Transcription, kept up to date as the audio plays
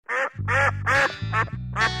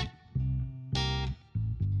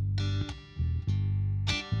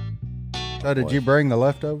So did you bring the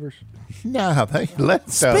leftovers? No, they left.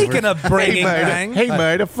 Speaking of bringing things, he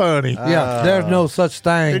made a funny. Yeah, there's no such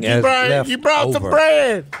thing as You brought some leftover.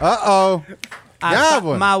 bread. Uh-oh.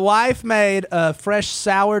 Godwin. my wife made a fresh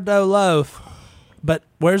sourdough loaf, but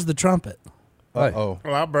where's the trumpet? Uh-oh.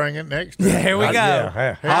 Well, I'll bring it next time. Yeah, here we go.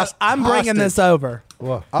 Yeah. I'm bringing this over.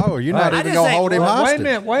 Well, Oh, you're not I even just going to ain't- hold him wait a hostage.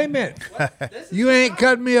 minute, wait a minute. You ain't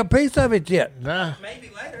cut me a piece of it yet. Nah. Maybe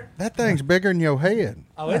later. That thing's bigger than your head.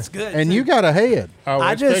 Oh, it's good. And too. you got a head. Oh,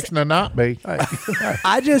 I it's just- fixing to not be.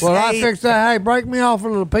 I just Well, I ate. fixed that. Hey, break me off a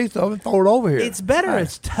little piece of it. Throw it over here. It's better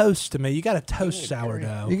as toast to me. You got to toast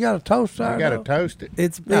sourdough. You got to toast You that. got to toast it.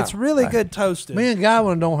 It's really good toasted. Me and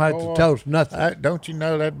Godwin don't have to toast nothing. Don't you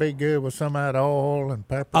know that'd be good with some of that oil and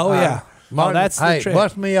pepper? Oh yeah. Oh, that's the hey, trick.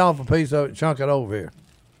 bust me off a piece of it, chunk it over here.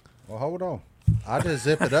 Well, hold on. I just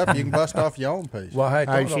zip it up. You can bust off your own piece. Well, hey,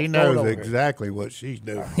 Hey, throw she it knows over here. exactly what she's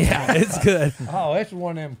doing. Yeah, it's good. Oh, that's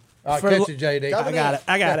one of them. For Catch lu- it, JD.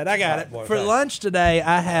 I got it. boy, For thanks. lunch today,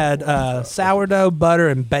 I had sourdough, butter,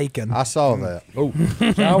 and bacon. I saw that.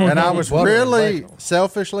 Sourdough And I was butter and really bacon.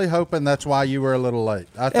 selfishly hoping that's why you were a little late.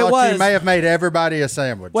 I thought was. you may have made everybody a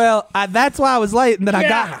sandwich. Well, that's why I was late, and then I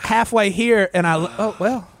got halfway here, and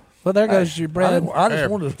well, there goes your I bread. just, I just Here,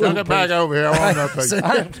 wanted a chuck little it back piece. over here. I want that piece.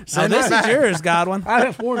 Oh, this is yours, Godwin. I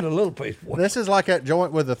just wanted a little piece. Boy. This is like that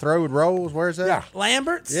joint with the throwed rolls. Where's that? Yeah.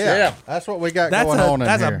 Lambert's. Yeah. That's what we got That's going on in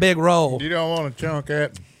that's here. a big roll. You don't want to chunk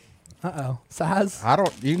that. Size. I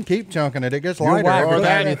don't. You can keep chunking it. It gets lighter right. every Or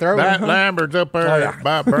time you throw that it. Lambert's up there Oh, yeah.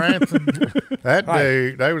 by Branson. That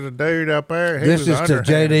dude, there was a dude up there. He This was is to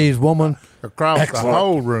underhand JD's woman. across the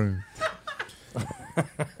whole room.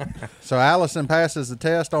 So Allison passes the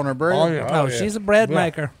test on her bread. Oh, yeah. Oh, she's a bread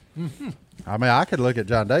maker. I mean, I could look at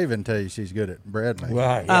John David and tell you she's good at bread making.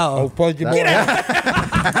 Right. Oh. Fudgy boy.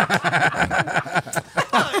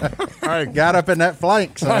 All right, got up in that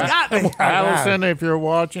flank. So Got me. Allison, if you're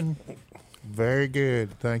watching, very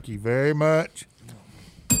good. Thank you very much.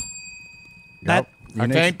 That, you I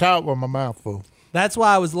need- can't talk with my mouth full. that's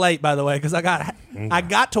why I was late, by the way, because I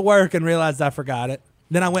got to work and realized I forgot it.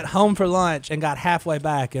 Then I went home for lunch and got halfway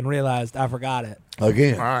back and realized I forgot it.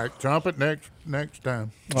 Again. All right, trumpet next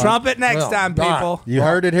time. Trumpet next well, time, all right. people. You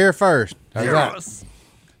heard it here first. That's right.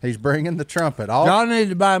 He's bringing the trumpet. All Y'all need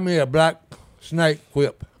to buy me a black snake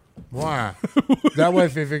whip. Why? That way,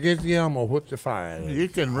 if it gets you, I'm going to whip the fire. out of it. You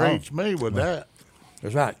can reach me with that.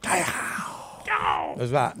 That's right.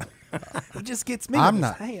 That's right. He just gets me I'm with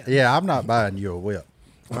not. his hand. Yeah, I'm not buying you a whip.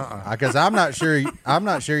 Because I'm not sure. I'm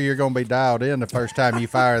not sure you're going to be dialed in the first time you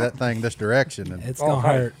fire that thing this direction. And It's going to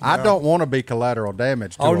hurt. I don't want to be collateral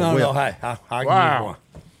damage to Oh, a no, whip. no. Hey, I can Wow. use one.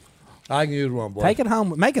 I can use one, boy. Take it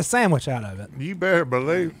home. Make a sandwich out of it. You better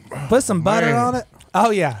believe. Put some butter Man. on it.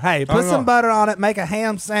 Oh, yeah. Hey, put no. some butter on it. Make a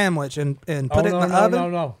ham sandwich and put it in the no,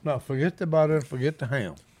 oven. No. Forget the butter. Forget the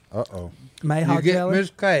ham. Uh-oh. Mayhaw You get jelly. Miss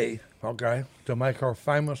Kay, okay, to make her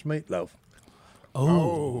famous meatloaf.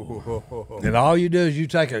 Oh. And all you do is you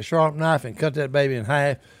take a sharp knife and cut that baby in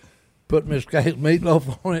half, put Miss Kay's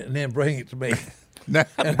meatloaf on it, and then bring it to me. Now,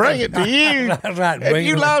 bring it to you. That's right. Have Bring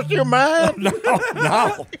you it lost your mind?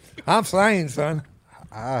 No. I'm saying, son.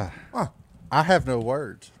 I have no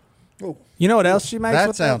words. You know what else she makes? That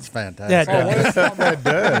with sounds that? fantastic. Yeah,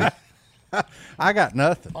 That does. I got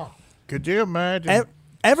nothing. Could you imagine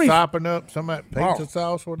every sopping up some of that pizza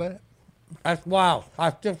sauce with that? That's wild.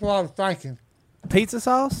 That's just what I was thinking. pizza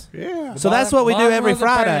sauce. Yeah. So that's what we do Bottom every of the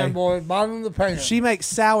Friday. Pan, boys, bottom of the pan. She makes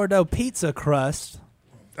sourdough pizza crust,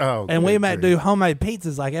 Oh, and we good might grief. do homemade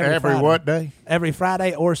pizzas like every Friday. what day? Every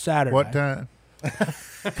Friday or Saturday. What time?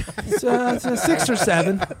 So 6 or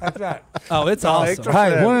 7. That's right. Oh, it's awesome.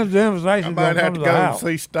 Hey, one of the I invitations might gonna have come to to go the and house.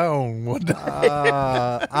 see Stone one day.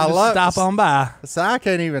 I love. Stop on by. So I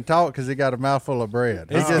can't even talk because he got a mouthful of bread.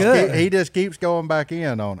 It's he just good. he just keeps going back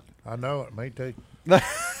in on it. I know it. Me too.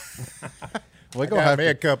 We're Got gonna have me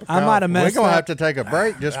a to. cup of I might have coffee. We're messed gonna up. have to take a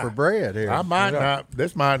break just for bread here. I might not.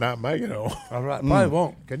 This might not make it on. That's right. Probably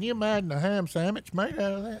won't. Can you imagine a ham sandwich made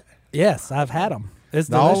out of that? Yes, I've had them. It's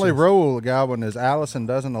The delicious. only rule, Godwin, is Allison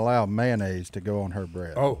doesn't allow mayonnaise to go on her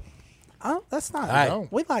bread. Oh, Oh, that's not. Hey.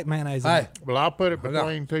 We like mayonnaise. in hey. it. Well, I'll put it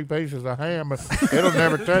between two pieces of ham. It'll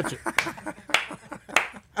never touch it.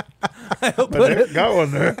 But it's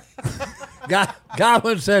going there.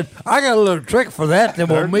 Godwin said, I got a little trick for that that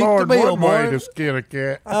will There's meet more the than bill, one way to boy. skin a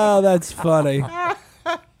cat. Oh, that's funny.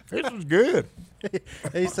 This is good.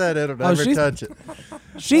 He said it'll never she's- touch it.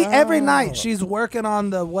 She every night she's working on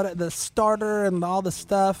the starter and all the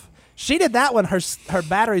stuff. She did that when her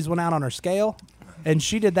batteries went out on her scale, and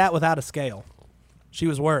she did that without a scale. She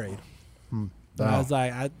was worried. And I was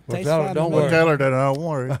like, I taste tell her, fine. don't to me. worry. Tell her that don't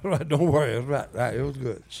worry. Right, don't worry. That's right. Right, it was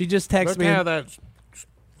good. She just texted Look me. how that's,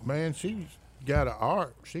 man, she's got an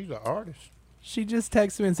art. She's an artist. She just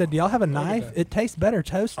texted me and said, "Do y'all have a knife? It tastes better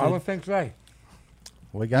toasted." I would think so.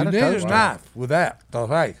 We got You a need a toaster. knife with that. So,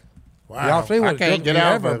 hey, Wow. y'all see I what can't get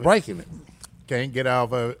off of it. breaking it. Can't get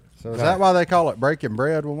off of it. So is that why they call it breaking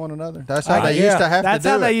bread with one another? That's how they yeah. used to have That's to do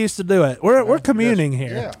how it. they used to do it. We're communing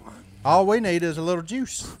here. Yeah. All we need is a little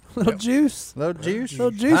juice. Little juice. Little juice.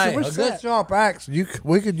 Little juice. Hey, and we're a good set. sharp axe.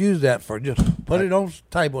 We could use that for just put it on the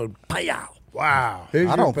table and pow. Wow. Here's I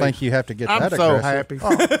your don't piece. think you have to get I'm that so aggressive.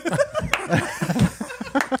 happy.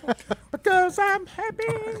 Because I'm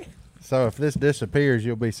happy. So if this disappears,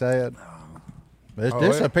 you'll be sad. It's Oh,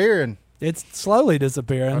 disappearing. It's slowly I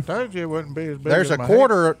disappearing. told you it wouldn't be as big There's as a my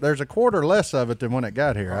quarter. There's a quarter less of it than when it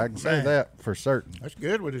got here. I can say man. that for certain. Head. That's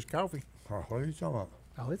good with his coffee. Oh, what are you talking about?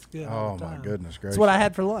 Oh, it's good. Oh all the my time. goodness gracious! That's what I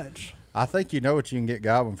had for lunch. I think you know what you can get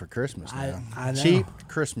Godwin for Christmas now. I know. Cheap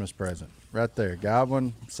Christmas present right there.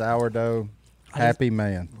 Godwin sourdough, happy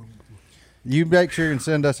man. You make sure and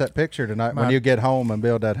send us that picture tonight when My- you get home and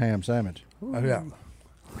build that ham sandwich. Oh, yeah.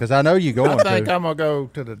 Because I know you going I think to. I'm going to go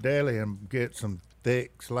to the deli and get some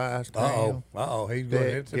thick sliced ham. He's going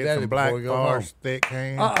Thick, to get some Black Forest thick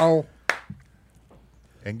ham.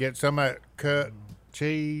 And get some of that cut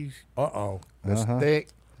cheese that's Uh-huh. thick.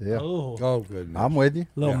 Yeah, Oh, Oh, goodness. I'm with you.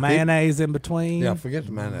 little Yeah. mayonnaise in between. Yeah, forget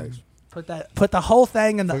the mayonnaise. Put the whole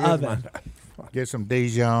thing in the Forget the oven. mayonnaise. Get some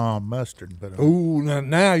Dijon mustard. Put on. Ooh,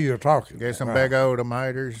 now you're talking. Get some big old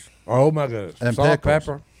tomatoes. Oh, my goodness. And Salt, pickles.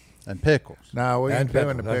 pepper. And pickles. No, we And ain't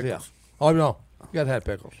doing the pickles. That's pickles. it. Oh, no. You got to have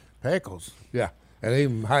pickles. Pickles. Yeah. And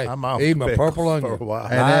even, hey, I'm off even a pickles purple for onion. a while.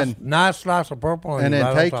 And nice, then- nice slice of purple onion. And then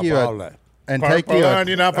right on take top you of a- all that. And take Purple you a,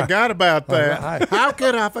 onion, I forgot about that. right. How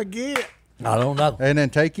could I forget? I don't know. and then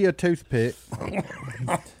take you a toothpick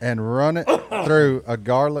and run it through a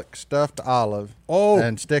garlic stuffed olive. Oh.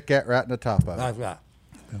 And stick that right in the top of it. That's right.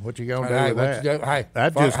 What you gonna do Hey, with what that? you do, hey,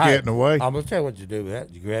 That's fir- just getting away. I'm gonna tell you what you do with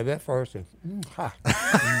that. You grab that first and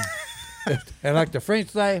and like the French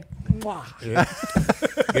say,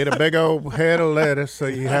 Get a big old head of lettuce so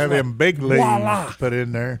you have them big leaves Voila. put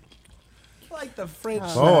in there. Like the French.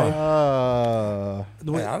 Boy,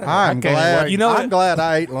 hey, I'm can't glad. wait. You know I'm what? glad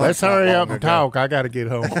I ate lunch. let's not hurry long up and ago. talk. I got to get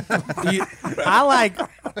home. I like.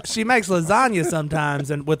 She makes lasagna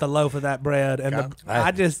sometimes and with a loaf of that bread, and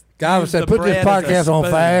I just. God use said, the put this bread as a podcast on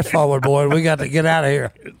spoon. fast forward, boy. We got to get out of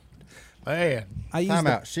here. Man, I use Time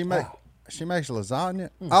the, out. She makes lasagna.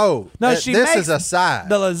 Oh No, th- she this makes is a side.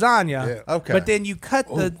 the lasagna. Yeah. Okay. But then you cut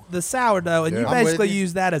the sourdough and you Yeah. I'm with basically you.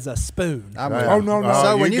 use that as a spoon. I'm Oh, with you. no, no.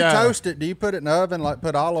 So Oh, when you you got it. toast it, do you put it in the oven, like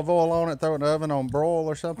put olive oil on it, throw it in the oven on broil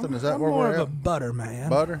or something? Is that I'm where more we're of a at? butter man.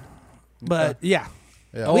 Butter. But yeah.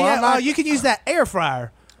 Yeah. Oh, We I have- like- you can use that air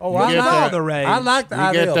fryer. Oh, You I get like that- the rage. I like the you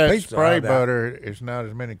idea get of that pizza. spray like that. butter. It's not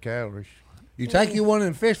as many calories. You take you one of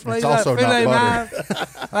them fish fillet, also not fillet butter.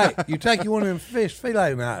 knives. Hey, you take you one of them fish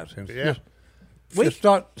fillet knives and Yeah. just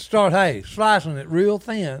start hey slicing it real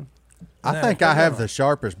thin. I Now, think put I it have on. the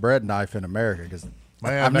sharpest bread knife in America because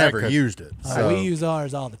Man, I've that never could- used it. Oh, So. we use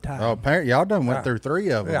ours all the time. Oh, apparently y'all done went through 3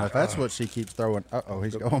 of them. Yeah. If that's what she keeps throwing.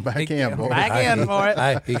 He's going back in, boy. Back in for it.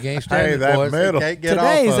 Hey, he can't stand Hey, it, that boys. middle. Can't get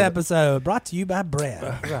Today's off of it. episode brought to you by bread.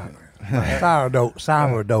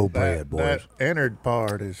 Sourdough bread, boys. That innard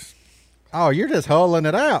part is Oh, you're just hulling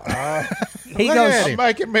it out. He Look goes. at him.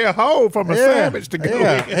 making me a hole for my sandwich to go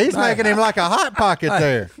Yeah, in. he's making him like a hot pocket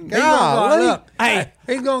there. He's gonna, Golly. look, Hey.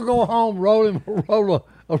 he's gonna go home, roll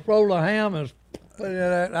a roll of ham and put it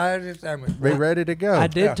in that sandwich. Be ready to go. I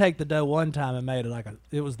did take the dough one time and made it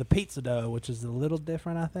it was the pizza dough, which is a little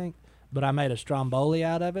different, I think. But I made a stromboli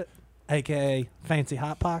out of it, aka fancy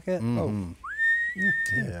hot pocket.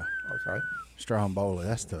 Yeah. Okay. Stromboli.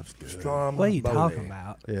 That stuff's good. What are you talking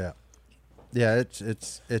about? Yeah. Yeah,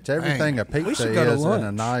 it's everything a pizza should go to is in a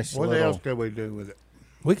lunch. nice What little. else could we do with it?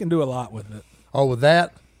 We can do a lot with it. Oh, with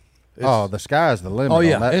that? Oh, the sky's the limit. Oh on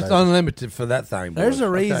yeah, that it's baby. unlimited for that thing. There's boys. a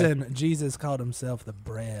Okay. reason Jesus called himself the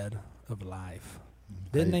bread of life,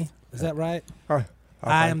 didn't he? Is that right?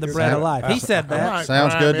 I am the bread of life. He said I that. might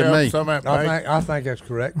Sounds fry good to up me. Some of that bacon. I think that's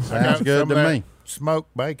correct. I Sounds got good some to of that me.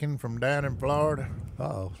 Smoked bacon from down in Florida.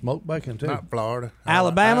 Oh, smoked bacon too. Not Florida.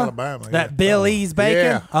 Alabama. Alabama. That yeah. Bill E's bacon.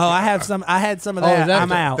 Yeah. Oh, I have some. I had some of Oh, that. that's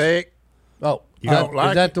I'm out. Thick. Oh, You don't like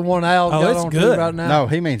is that it? the one Al Oh, got it's on good. to right now? No,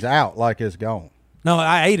 he means out like it's gone. No,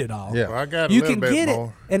 I ate it all. Yeah. Well, I got a You little can bit get more.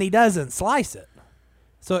 it, and he doesn't slice it.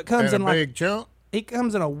 So it comes And in a like big chunk. it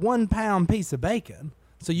comes in a 1 pound piece of bacon.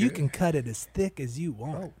 So you can cut it as thick as you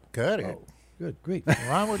want. Cut it. Good grief.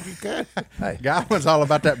 Why would you cut? Godwin's all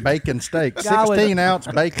about that bacon steak. Godwin- 16-ounce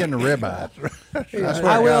bacon ribeye. That's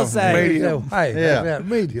I what will Godwin- say Hey, Yeah. that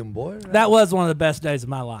medium, boy. that was one of the best days of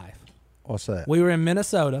my life. What's that? We were in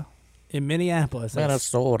Minnesota, in Minneapolis, at a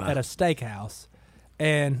Minnesota. steakhouse,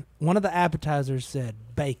 and one of the appetizers said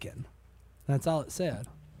bacon. That's all it said.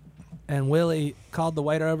 And Willie called the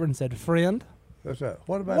waiter over and said, "Friend, What's that?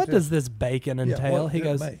 What about what this? does this bacon Yeah, entail?" what He does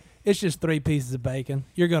it goes, make? "It's just 3 pieces of bacon.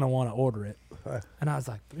 You're going to want to order it." Right. And I was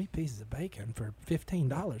like, 3 pieces of bacon for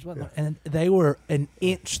 $15? What? And they were an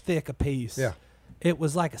inch thick a piece. Yeah. It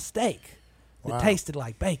was like a steak that Wow. tasted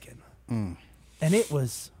like bacon. And it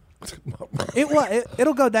was,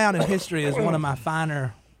 it'll go down in history as one of my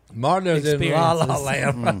finer. Martin's in La La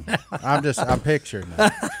Experiences. Land. I'm picturing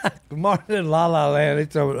that. Martin in La La Land. He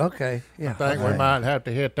told me, okay. Yeah. I think we might have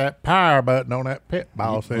to hit that power button on that pit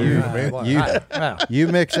boss here. Right. You- Wow. You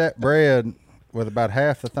mix that bread with about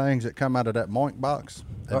half the things that come out of that Moink box,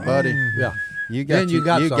 and buddy. Yeah. You Then got you you,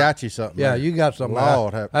 got you something. got you something. Yeah, there. you got some.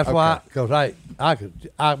 Lord have- That's why, okay. because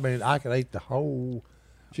I could eat the whole.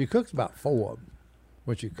 She cooks about 4 of them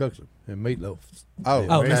when she cooks them in meatloaf. Oh,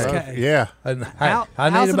 Oh, okay. Miss K. Yeah. And How- I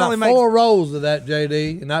how's need it about only make- 4 rolls of that,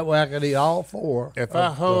 JD, and that way I could eat all 4. If of I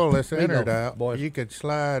the hull this meatloaf, innard out, boys. you could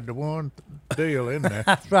slide the one deal in there.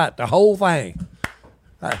 That's right, the whole thing.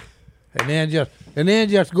 Hey, and then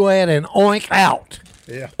just go ahead and oink out.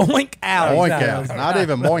 Yeah. Oink out. Oink out. Not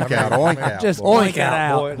even moink out. Oink out. Just boy. oink it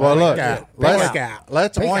out. boy. Well, look, out. let's, Oink out.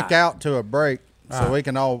 let's Pick oink out. out to a break so we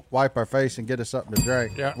can all wipe our face and get us something to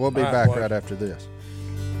drink. Yeah. We'll be All right, back boys. right after this.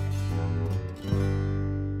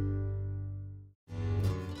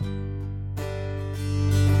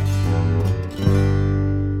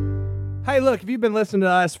 Hey, look, if you've been listening to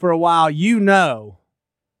us for a while, you know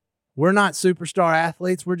we're not superstar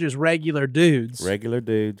athletes. We're just regular dudes Regular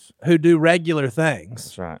dudes. who do regular things.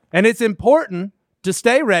 That's right. And it's important to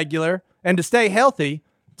stay regular and to stay healthy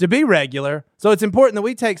to be regular. So it's important that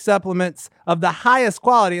we take supplements of the highest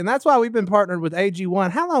quality. And that's why we've been partnered with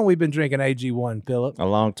AG1. How long have we been drinking AG1, Philip? A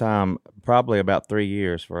long time, probably about 3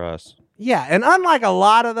 years for us. Yeah. And unlike a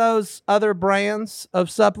lot of those other brands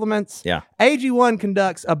of supplements, Yeah. AG1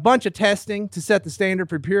 conducts a bunch of testing to set the standard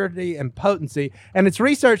for purity and potency. And it's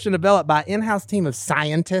researched and developed by an in-house team of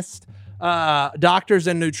scientists, doctors,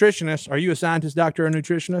 and nutritionists. Are you a scientist, doctor, or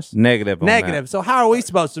nutritionist? Negative on Negative. So how are we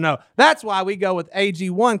supposed to know? That's why we go with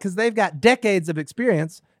AG1, because they've got decades of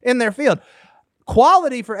experience in their field.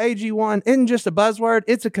 Quality for AG1 isn't just a buzzword.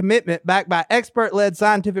 It's a commitment backed by expert-led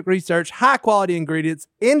scientific research, high-quality ingredients,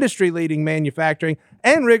 industry-leading manufacturing,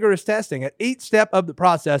 and rigorous testing. At each step of the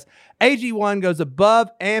process, AG1 goes above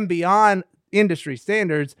and beyond industry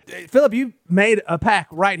standards. Philip, you made a pack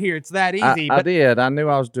right here. It's that easy. I did. I knew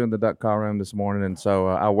I was doing the duck call room this morning, and so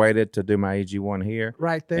I waited to do my AG1 here.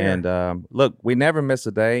 Right there. And look, we never miss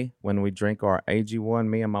a day when we drink our AG1,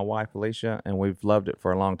 me and my wife, Alicia, and we've loved it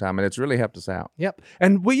for a long time, and it's really helped us out. Yep.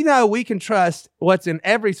 And we know we can trust what's in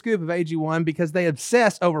every scoop of AG1 because they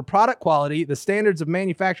obsess over product quality, the standards of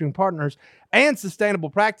manufacturing partners, and sustainable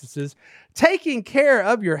practices. Taking care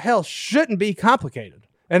of your health shouldn't be complicated.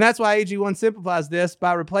 And that's why AG1 simplifies this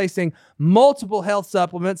by replacing multiple health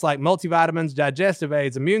supplements like multivitamins, digestive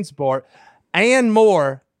aids, immune support, and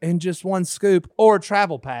more in just one scoop or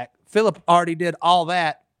travel pack. Philip already did all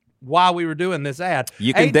that while we were doing this ad.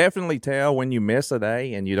 You can definitely tell when you miss a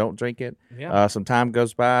day and you don't drink it. Yeah. Some time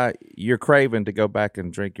goes by, you're craving to go back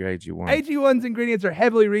and drink your AG1. AG1's ingredients are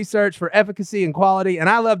heavily researched for efficacy and quality, and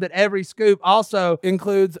I love that every scoop also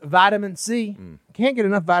includes vitamin C. Can't get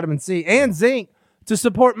enough vitamin C and zinc to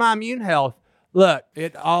support my immune health. Look,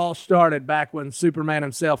 it all started back when Superman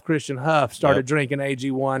himself, Christian Huff, started drinking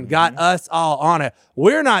AG1, got us all on it.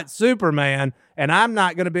 We're not Superman, and I'm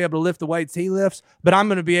not going to be able to lift the weights he lifts, but I'm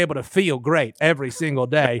going to be able to feel great every single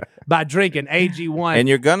day by drinking AG1. And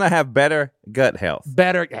you're going to have better gut health.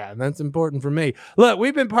 Better. Yeah, that's important for me. Look,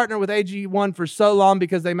 we've been partnered with AG1 for so long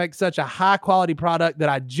because they make such a high quality product that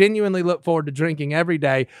I genuinely look forward to drinking every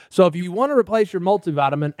day. So if you want to replace your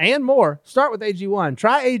multivitamin and more, start with AG1.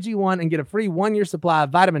 Try AG1 and get a free 1-year supply of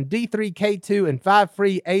vitamin D3, K2, and 5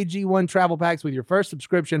 free AG1 travel packs with your first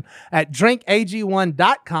subscription at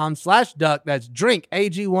drinkag1.com/duck. That's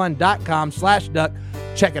drinkag1.com/duck.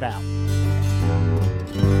 Check it out.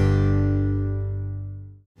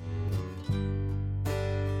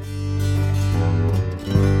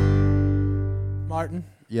 Martin,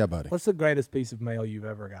 Yeah, buddy. what's the greatest piece of mail you've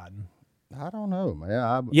ever gotten? I don't know,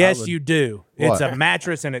 man. Yes, you do. It's What? a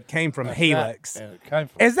mattress and it came from Helix. And it came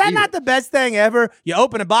from Is that Helix. not the best thing ever? You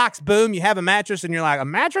open a box, boom, you have a mattress, and you're like, a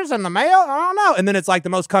mattress in the mail? I don't know. And then it's like the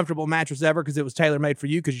most comfortable mattress ever because it was tailor made for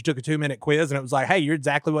you because you took a 2-minute quiz and it was like, hey, you're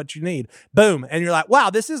exactly what you need. Boom. And you're like, wow,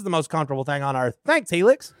 this is the most comfortable thing on earth. Thanks,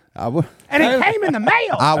 Helix. And And it came in the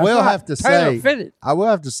mail. I will have to Tailor say, fitted. I will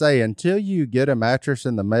have to say, until you get a mattress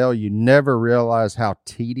in the mail, you never realize how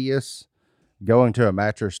tedious going to a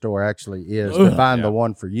mattress store actually is to find the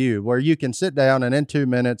one for you, where you can sit down and in 2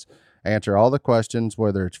 minutes answer all the questions,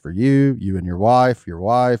 whether it's for you and your wife,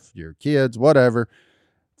 your kids, whatever.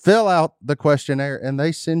 Fill out the questionnaire, and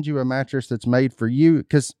they send you a mattress that's made for you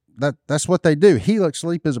because that's what they do. Helix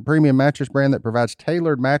Sleep is a premium mattress brand that provides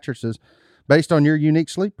tailored mattresses based on your unique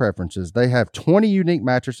sleep preferences. They have 20 unique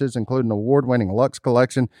mattresses, including award-winning Lux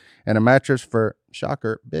Collection and a mattress for,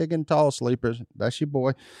 shocker, big and tall sleepers. That's your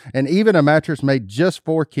boy. And even a mattress made just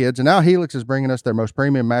for kids. And now Helix is bringing us their most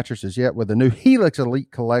premium mattresses yet with the new Helix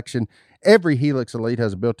Elite Collection. Every Helix Elite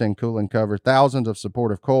has a built-in cooling cover, thousands of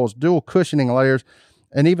supportive coils, dual cushioning layers,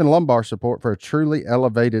 and even lumbar support for a truly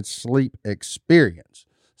elevated sleep experience.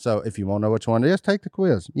 So if you want to know which one it is, take the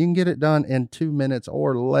quiz. You can get it done in 2 minutes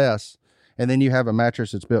or less. And then you have a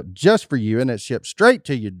mattress that's built just for you, and it's shipped straight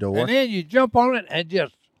to your door. And then you jump on it and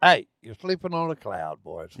just, hey, you're sleeping on a cloud,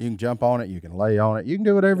 boys. You can jump on it. You can lay on it. You can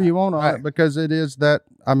do whatever you want on it because it is that,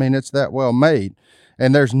 it's that well made.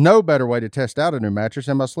 And there's no better way to test out a new mattress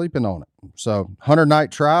than by sleeping on it. So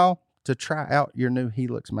 100-night trial to try out your new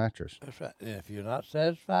Helix mattress. That's right. And if you're not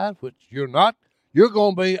satisfied, which you're not, you're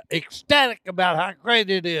going to be ecstatic about how great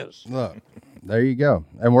it is. Look, there you go.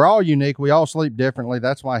 And we're all unique. We all sleep differently.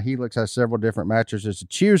 That's why Helix has several different mattresses to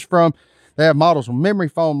choose from. They have models with memory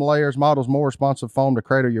foam layers, models more responsive foam to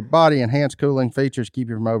cradle your body, enhanced cooling features keep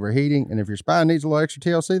you from overheating. And if your spine needs a little extra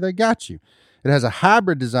TLC, they got you. It has a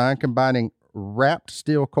hybrid design combining wrapped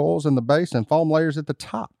steel coils in the base and foam layers at the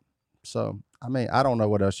top. So, I don't know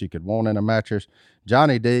what else you could want in a mattress.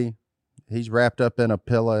 Johnny D, he's wrapped up in a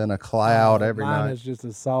pillow in a cloud every Mine night. is just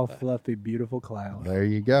a soft, fluffy, beautiful cloud. There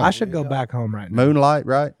you go. I should go back home right now. Moonlight,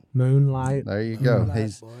 right? Moonlight. There you go.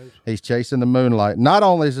 Moonlight, He's chasing the moonlight. Not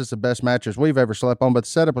only is this the best mattress we've ever slept on, but the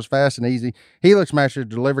setup was fast and easy. Helix mattress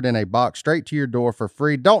delivered in a box straight to your door for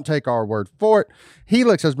free. Don't take our word for it.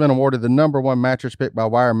 Helix has been awarded the #1 mattress pick by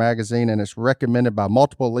Wire Magazine, and it's recommended by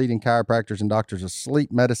multiple leading chiropractors and doctors of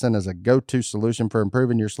sleep medicine as a go-to solution for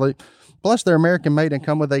improving your sleep. Plus, they're American made and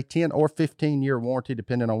come with a 10 or 15-year warranty,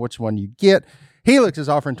 depending on which one you get. Helix is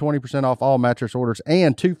offering 20% off all mattress orders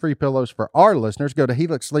and 2 free pillows for our listeners. Go to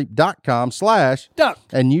helixsleep.com/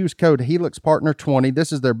 and use code HelixPartner20.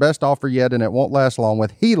 This is their best offer yet, and it won't last long.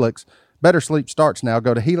 With Helix, better sleep starts now.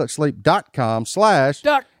 Go to helixsleep.com/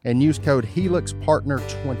 and use code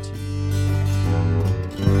HelixPartner20.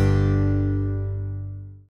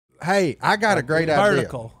 Hey, I got a great idea.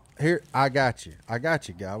 Vertical. Here, I got you,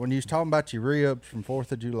 guy. When you was talking about your ribs from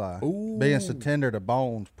 4th of July, being so tender, the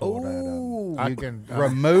bones pulled out of them. I You can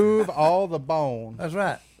remove all the bones That's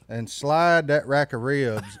right. and slide that rack of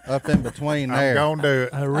ribs up in between I'm there. gonna do it.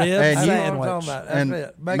 A rib And you- sandwich. That's what I'm talking about. That's And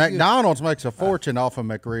it. Make McDonald's makes a fortune off of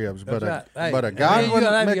McRibs, but That's right. Hey, but a and then Godwin you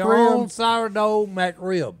gotta have your own McRib, sourdough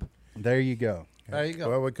McRib. there you go. There you go.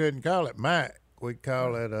 Well, we couldn't call it Mac. We'd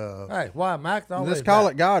call it Hey, why Mac's always Let's call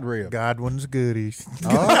it God rib. Godwin's Goodies.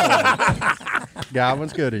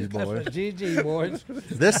 Godwin's Goodies, boys. GG, boys.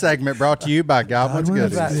 This segment brought to you by Godwin's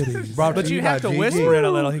Goodies. Brought But to you by have to GG. whisper it a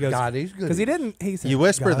little. He goes, God, he's good. because he didn't. He said, You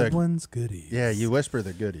whisper the- Godwin's goodies. Yeah, you whisper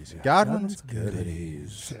the goodies. Godwin's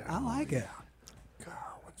Goodies. I like it.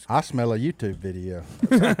 I smell a YouTube video.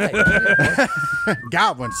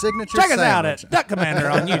 Godwin's signature Check us out sandwich. at Duck Commander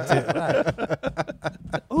on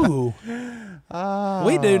YouTube. Ooh.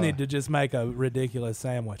 We do need to just make a ridiculous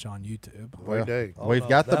sandwich on YouTube. Well, do. we've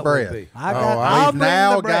got the That would bread. be. I'll We've bring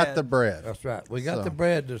now the bread. got the bread. That's right. We got So- the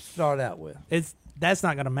bread to start out with. That's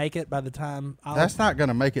not going to make it by the time. That's not going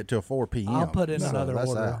to make it till 4 p.m. I'll put in another that's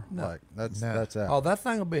order. Out. Like that's out. Oh, that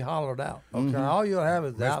thing will be hollowed out. Okay, all you'll have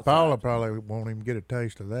is the Miss outside. Paula probably won't even get a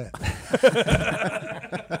taste of that.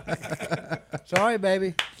 Sorry,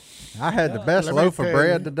 baby. I had the best let me loaf of tell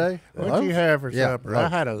bread you. today. What'd you have for Yeah, supper?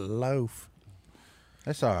 loaf. I had a loaf.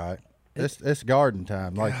 That's all right. It's garden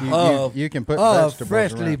time. Like you can put Of vegetables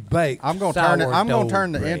freshly around. baked. I'm gonna turn it. I'm gonna sourdough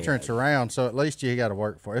turn the bread. entrance around, so at least you got to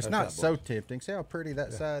work for it. It's not right, so tempting. See how pretty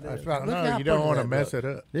that side is. That's right. Look No, how you don't pretty want to that mess looks.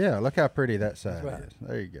 it up. Yeah, look how pretty that side right. is.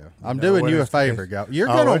 There you go. I'm No, doing when you a it's- favor, guy. You're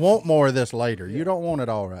Oh, gonna it's- want more of this later. You don't want it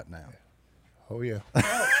all right now. Oh yeah.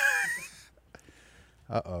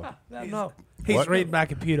 No. He's What? reading my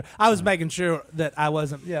computer. I was making sure that I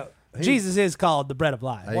wasn't. Yeah. Jesus is called the bread of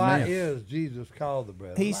life. Amen. Why is Jesus called the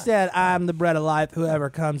bread of He life? said, I am the bread of life. Whoever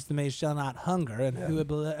comes to me shall not hunger, and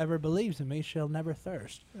whoever believes in me shall never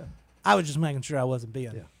thirst. I was just making sure I wasn't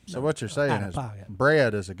being. Yeah. So what you're saying Out of is pocket.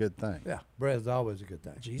 bread is a good thing. Yeah, bread's always a good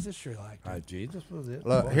thing. Jesus sure liked it. Jesus was it.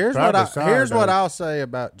 Look, Boy. here's Probably here's what sourdough. I'll say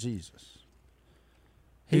about Jesus.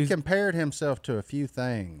 He He's- compared himself to a few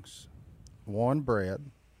things. One, bread.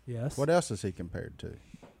 Yes. What else is he compared to?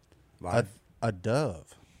 Life. A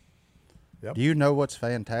dove. Yep. Do you know what's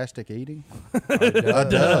fantastic eating? A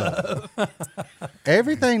dove.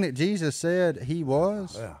 Everything that Jesus said he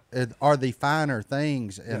was are the finer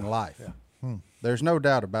things in life. There's no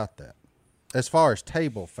doubt about that. As far as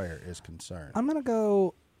table fare is concerned. I'm going to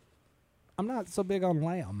go. I'm not so big on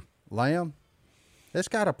lamb. Lamb, it's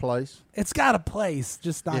got a place. It's got a place,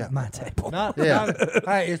 just not Yeah. at my table. Not, Yeah. not-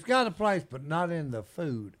 hey, it's got a place, but not in the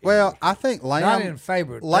food. Well, I think not lamb in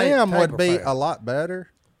favorite. lamb would table be fare. a lot better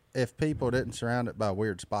if people didn't surround it by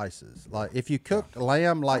weird spices. Like if you cooked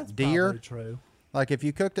lamb like That's deer, probably true. like if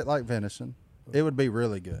you cooked it like venison, it would be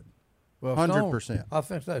really good. Well, 100%. Stone- I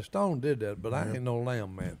think that Stone did that, but I ain't no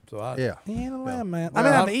lamb man. So I Yeah. He ain't a lamb man. Well, I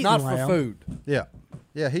mean, I've eaten not lamb. for food. Yeah.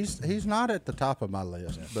 Yeah, he's not at the top of my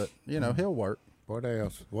list, but you know, he'll work. What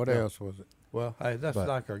else? What else was it? Well, hey, that's But-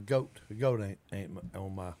 like a goat. A goat ain't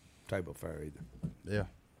on my table fare either. Yeah.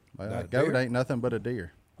 Well, That a goat deer? ain't nothing but a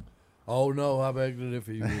deer. Oh no, I beg to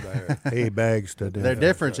differ. You there. He begs to Their differ.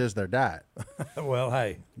 difference is their diet. Well,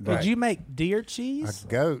 hey. Did you make deer A cheese?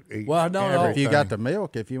 goat eats Well, no, no. If you everything. got the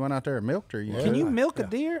milk, if you went out there and milked her, you Can could. you milk a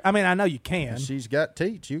deer? I mean, I know you can. She's got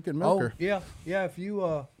teats. You can milk Oh her. yeah. If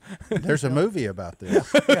you There's a movie about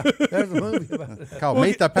this there's a movie about it. called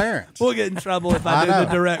Meet the Parents. We'll get in trouble if I I do the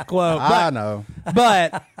know. direct quote. I know.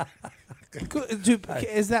 But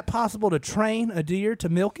is that possible to train a deer to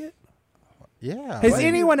milk it? Yeah. Has Well,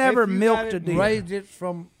 anyone If ever you got milked it a and deer? Raised it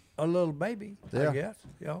from a little baby. Yeah. I guess.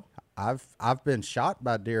 You know. I've been shot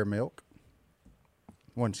by deer milk.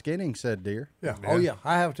 When skinning said deer. Yeah. Oh yeah,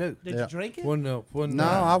 I have too. Did Yeah. you drink it? When No,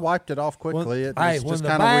 I wiped it off when, quickly. It's hey, just when the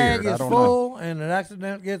kind of bag weird. I is don't know. full and an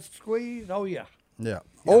accident gets squeezed, oh yeah. Yeah.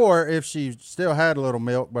 Or if she still had a little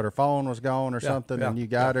milk, but her phone was gone or Yeah, something, yeah, and you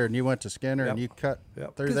got her and you went to skin her and Yep. you cut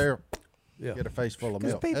Yep. through there, Yeah. get a face full of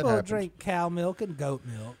Because milk. It people happens. drink cow milk and goat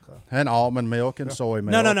milk. And almond milk and soy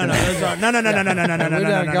milk. No. Those are, no. We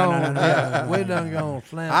done gone. Yeah, we done gone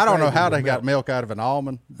slam. I don't know crazy how with they got milk out of an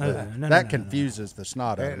almond. But no, that no. confuses the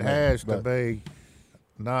snot out of It me. has to but- be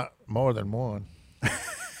not more than one.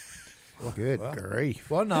 Good grief.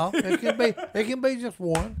 Well, no, it can be just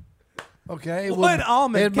one. Okay, it One wouldn't-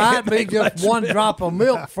 almond It might can't be make just much one drop of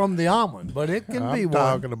milk from the almond, but it can be I'm one.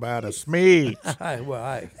 talking about a smidge. Hey, well,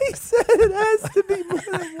 hey, He said it has to be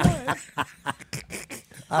more than one.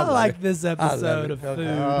 I like this episode of it. food.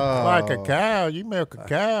 Like a cow, you milk a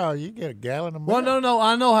cow, you get a gallon of milk. well, no,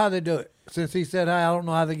 I know how they do it. Since he said, "Hey, I don't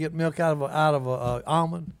know how they get milk out of a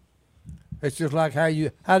almond." It's just like how do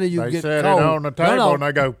you They get set coal? it on the table no, and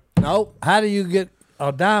they go, no. How do you get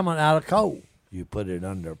a diamond out of coal? You put it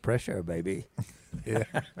under pressure, baby.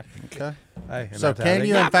 Okay. Hey, and So that's how can they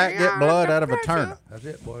you, get- in fact, get blood out of a turnip? That's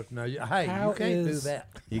it, boys. Now, you How can't do is- that.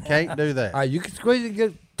 You can't do that. You can squeeze it and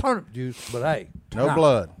get turnip juice, but hey, No nah,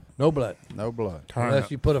 blood. no blood. No blood. Unless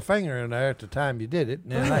you put a finger in there at the time you did it,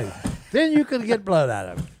 and then you could get blood out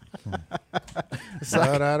of it.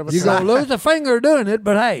 blood out of a You're turnip. gonna lose a finger doing it,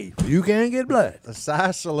 but hey, you can get blood. The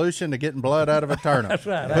size solution to getting blood out of a turnip. That's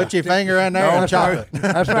right. Put your finger in there and chop it.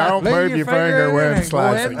 That's right. Don't Leave move your finger in when there and go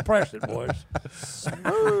ahead slicing. and press it,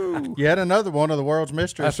 boys. Yet another one of the world's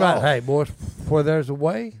mysteries. That's right. Hey, boys, where there's a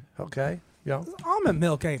way, okay. Almond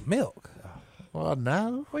milk ain't milk. Well,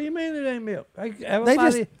 no. What do you mean it ain't milk? They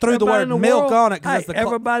just threw the word milk on it 'cause it's the cl-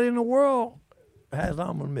 everybody in the world has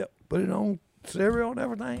almond milk. Put it on cereal and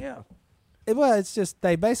everything else. Well, it's just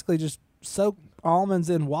they basically just soak almonds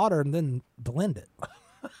in water and then blend it,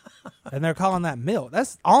 and they're calling that milk.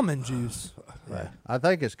 That's almond juice. I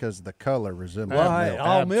think it's because the color resembles Well, hey, milk.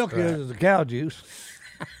 all milk is the cow juice.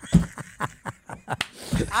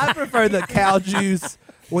 I prefer the cow juice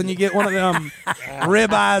when you get one of them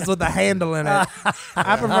ribeyes with a handle in it.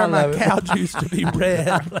 I prefer my love it. cow juice to be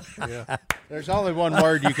red. There's only one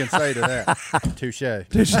word you can say to that. Touche.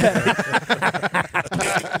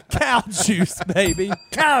 Cow juice, baby.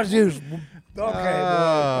 Cow juice.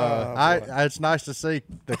 Okay. It's nice to see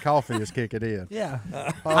the coffee is kicking in. Yeah,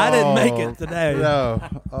 I didn't make it today. No.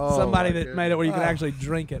 Oh, Somebody my that goodness. made it where you can actually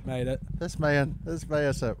drink it made it. This man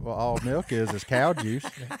said, well, all milk is cow juice.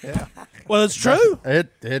 Well, it's true. And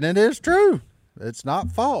it is true. It's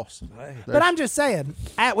not false. But I'm just saying,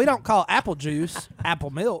 we don't call apple juice apple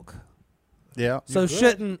milk. Yeah. So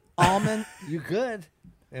shouldn't almond? You could.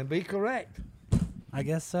 and be correct. I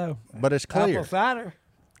guess so. but it's clear. Apple cider.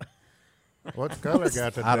 What's color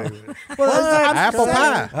got to do with it? Well, I'm Apple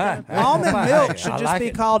saying pie. Almond milk should I just like be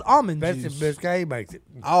it. called almond Betsy juice. Biscay makes it.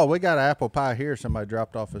 Oh, we got an apple pie here. Somebody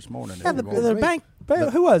dropped off this morning. Yeah, the The bank.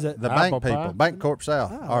 Who was it? Apple bank people, pie? Bank Corp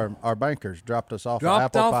South, our bankers dropped us off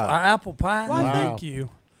Dropped an apple off pie. our apple pie. Why, Wow. thank you.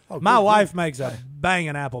 Oh, My good wife makes a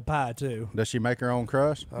banging apple pie too. Does she make her own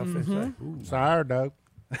crust? I was gonna say, ooh. Sourdough.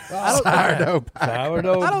 Sourdough pie.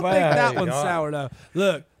 Sourdough I don't think that pie. one's God. sourdough.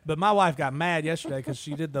 Look, but my wife got mad yesterday because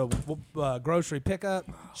she did the grocery pickup.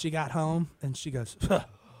 She got home and she goes,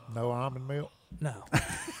 No almond milk. "No."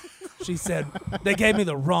 She said they gave me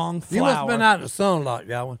the wrong You must have flour. been out in the sun like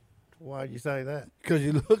that one. Why'd you say that? Because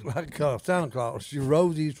you look like Santa Claus. You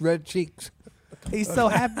Rosie's red cheeks. He's so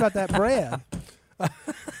happy about that bread.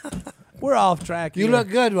 We're off track. You here. look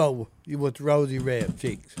good, Ro. You with rosy red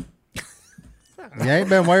cheeks. You ain't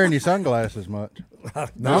been wearing your sunglasses much.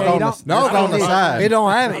 No, you don't- it's on the side. He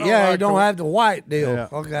don't have it. I Yeah, don't he like don't to- have the white deal. Yeah.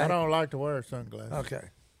 I Okay. don't like to wear sunglasses. Okay.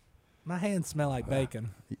 My hands smell like bacon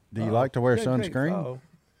Do you like to wear Good grief. sunscreen? Uh-oh.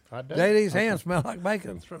 I do. JD's hands smell like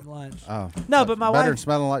bacon. from lunch. Oh, No, but my better than wife,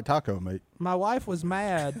 smelling like taco meat. my wife was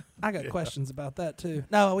mad. I got questions about that too.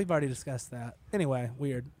 No, we've already discussed that. Anyway,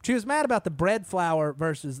 weird. She was mad about the bread flour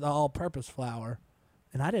versus the all-purpose flour,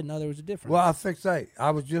 and I didn't know there was a difference. Well,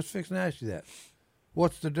 I was just fixing to ask you that.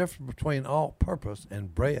 What's the difference between all-purpose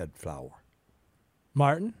and bread flour?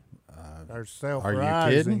 Martin, They're Are you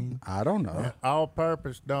self-rising. kidding? I don't know.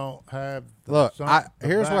 All-purpose don't have. The Look, the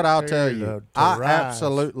here's what I'll tell bacteria you. to I rise.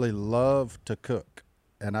 absolutely love to cook,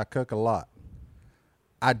 and I cook a lot.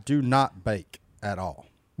 I do not bake at all.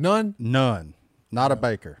 None? None. Not a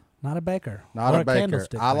baker. not a baker. Not Or a baker.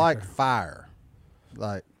 candlestick I like maker. fire.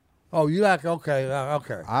 Like Oh, you like, okay.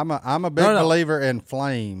 Okay. I'm a big No. believer in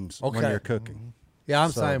flames when Okay. you're cooking. Yeah, I'm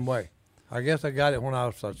the So- same way. I guess I got it when I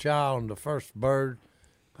was a child, and the first bird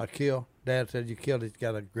I killed, Dad said, you killed it, you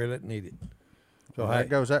got to grill it and eat it. So, There hey.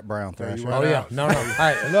 goes that brown So you thresher. went Oh, yeah. out. No.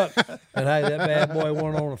 Hey, look. And, hey, that bad boy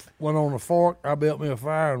went on a fork. I built me a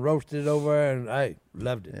fire and roasted it over there, and, hey,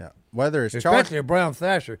 loved it. Yeah. Whether it's Especially charcoal. a brown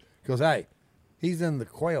thrasher, because, hey, he's in the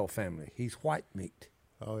quail family. He's white meat.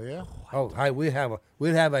 Oh yeah. Oh, hey, we'd have a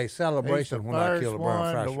He's the celebration when I kill a brown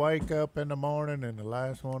first one to thrasher. wake up in the morning and the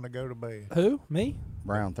last one to go to bed. Who? Me?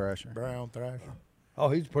 Brown thresher. Brown thrasher. Oh,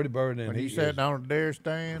 he's pretty bird, and When he's he sitting is, on a deer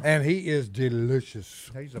stand, and he is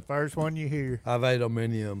delicious. he's the first one you hear. I've ate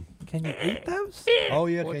many of them. Can you eat those? Oh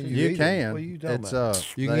yeah, What can you you? You eat 'em? can. What are you talking It's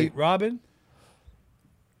about? You can they- eat robin.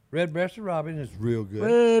 Red-breasted robin is real good.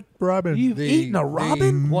 Red Robin. You've eaten a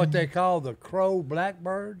robin? What they call the crow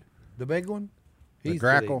blackbird, the big one. the He's good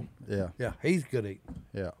grackle. eating. Yeah. Yeah, he's good eating.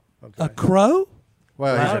 Yeah. A crow?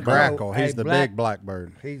 Well, he's a Black- grackle. He's a the black- big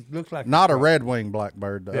blackbird. He looks like Not a crow. red winged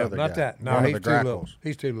blackbird. The Yeah, other not guy. that. No, One he's of the too little. grackles.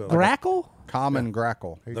 He's too little. Grackle? Common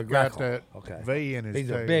grackle. He's the got grackle. that Okay. V in his He's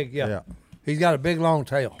a tail. big, yeah. Yeah. He's got a big long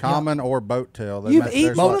tail. Common or boat tail. They You've make- eaten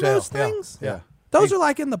there's one like- of those Boat tail, yeah. things? Yeah. Those are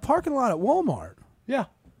like in the parking lot at Walmart. Yeah.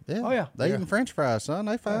 Yeah. Oh, yeah. They Yeah. eating French fries, son.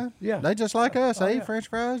 They fine. Yeah. They just like us. They Oh, eat yeah. French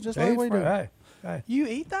fries just Hey, like we do. hey. You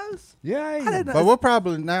eat those? Yeah, I ate I didn't 'em. know. But we'll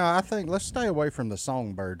probably now. I think let's stay away from the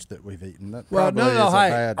songbirds that we've eaten. That Well, probably no, is a hey.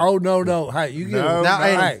 bad. Oh, no. Hey, you get No, now, no.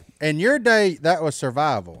 hey. in your day, that was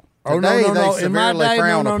survival. Oh, Today, no. they In my severely day,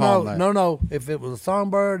 frown no. upon that. No. If it was a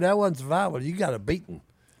songbird, that wasn't survival. You got a beating.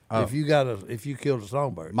 Oh. If you killed a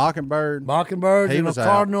songbird. Mockingbird, Mockingbirds He and the was out.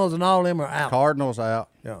 Cardinals and all them are out. Cardinals out.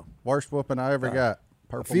 Yeah. Worst whooping I ever got. A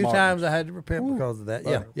Purple few Martins. times I had to repent because of that.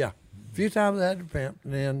 Yeah, yeah. A few times I had to repent.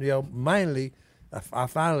 And then, mainly, I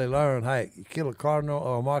finally learned, hey, you kill a cardinal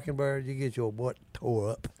or a mockingbird, you get your butt tore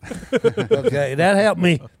up. Okay, that helped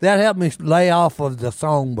me. That helped me lay off of the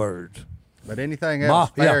songbirds. But anything else,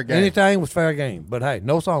 fair game. Anything was fair game. But hey,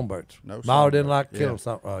 no songbirds. No Ma didn't songbird, like killing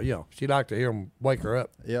yeah. some. She liked to hear them wake her up.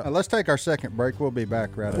 Yeah. Let's take our second break. We'll be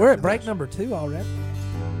back right We're after at break this. number 2 already.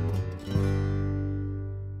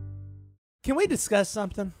 Can we discuss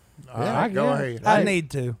something? All right, go ahead. I need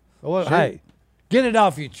to. Well, hey, get it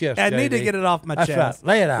off your chest. I need to JD. get it off my That's chest. right.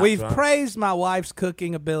 Lay it out. We've son. praised my wife's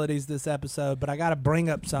cooking abilities this episode, but I got to bring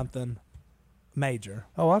up something major.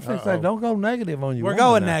 Oh, I was going to say, don't go negative on your We're woman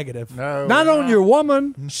going now. negative. No, Not on your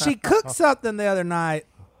woman. She cooked something the other night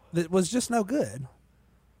that was just no good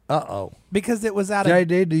Uh-oh. because it was out of.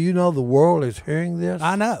 JD, do you know the world is hearing this?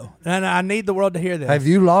 I know, and I need the world to hear this. Have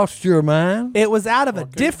you lost your mind? It was out of a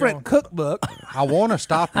different cookbook. I want to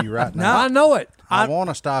stop you right now. I know it. I want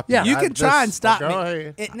to stop you. Yeah. You I can try and just- stop Go me.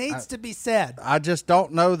 ahead. It needs to be said. I just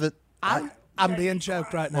don't know that I'm being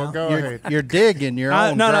choked right now. Well, go ahead. you're digging your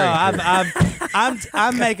own No, grave here. I've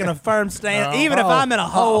I'm making a firm stand. Even if oh, I'm in a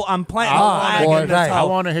hole, I'm planting a flag boy, in this hey, I hole.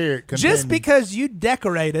 want to hear it. Just Continue. because you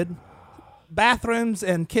decorated bathrooms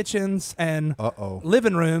and kitchens and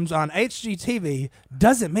living rooms on HGTV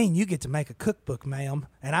doesn't mean you get to make a cookbook, ma'am.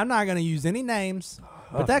 And I'm not going to use any names,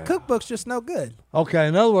 but that cookbook's just no good. Okay,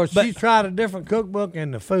 in other words, But- she tried a different cookbook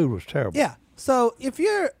and the food was terrible. Yeah. So if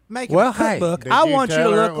you're making Well, a hey, cookbook, did I you want you to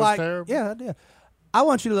tell her look it was like terrible? I did. I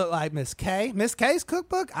want you to look like Miss K. Miss K's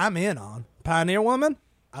cookbook, I'm in on. Pioneer Woman,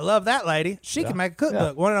 I love that lady. She can make a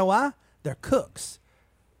cookbook. Want to know why? They're cooks.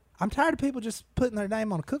 I'm tired of people just putting their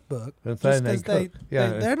name on a cookbook And just saying they because cook. Yeah,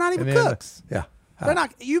 they're not even and then, cooks. Yeah. They're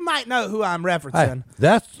not. You might know who I'm referencing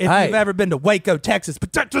if Hey, you've ever been to Waco, Texas,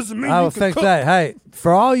 but that doesn't mean I you would can think cook. that. Hey,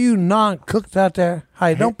 for all you non-cooks out there,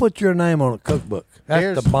 hey, don't put your name on a cookbook. That's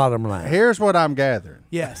Here's- the bottom line. Here's what I'm gathering.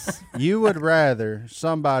 Yes. You would rather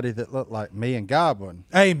somebody that looked like me and Godwin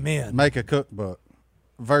Amen. make a cookbook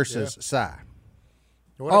versus Cy.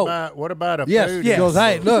 What about a Yes, food? yes. because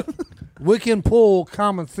hey, look, we can pull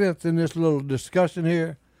common sense in this little discussion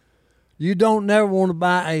here. You don't never want to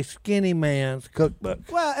buy a skinny man's cookbook.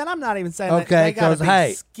 Well, and I'm not even saying that Okay, they gotta because be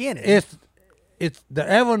hey, skinny. it's the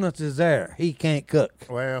evidence is there. He can't cook.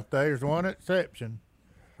 Well, there's one exception.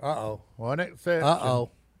 Uh-oh. One exception.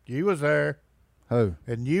 Uh-oh. You was there, Who?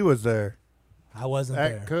 and you was there. I wasn't That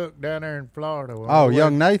there. cook down there in Florida. when Oh, we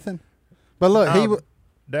young went Nathan. But look, he No, was.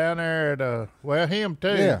 down there at him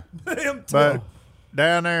too. Yeah, But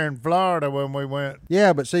down there in Florida when we went,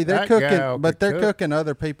 yeah. But see, they're That gal cooking. But could they're cook. cooking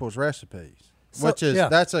other people's recipes, which is yeah.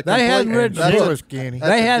 that's a. They complete- hadn't written that's she a- was skinny, that's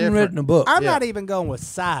They a hadn't different- written a book. I'm Yeah. not even going with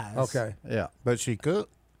size. Okay. Yeah. but she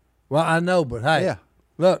cooked. Well, I know, but hey, Yeah.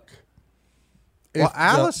 look. Well, It's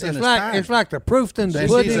Allison it's is like tiny. it's like the proof in the And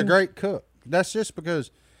pudding. she's a great cook. That's just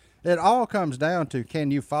because it all comes down to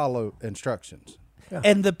can you follow instructions?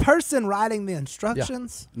 And the person writing the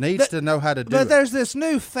instructions Needs to know how to do But it. there's this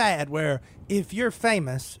new fad where if you're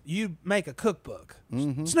famous, you make a cookbook.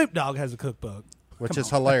 Snoop Dogg has a cookbook. Which is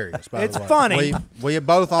hilarious, by It's the way. funny. We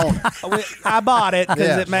both own it. I bought it because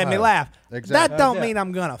Yes, it made me right. laugh. Exactly. That don't mean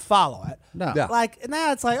I'm gonna follow it. No. Yeah. Like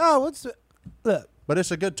now, it's like, oh, look. But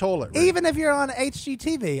it's a good toilet. read. Even if you're on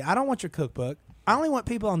HGTV, I don't want your cookbook. I only want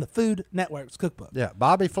people on the Food Network's cookbook. Yeah.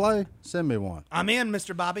 Bobby Flay, send me one. I'm in,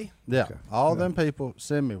 Mr. Bobby. Yeah. All them people,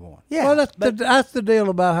 send me one. Yeah. Well, but that's the deal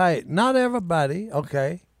about hey, not everybody,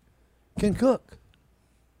 okay, can cook.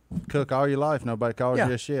 Cook all your life, nobody calls you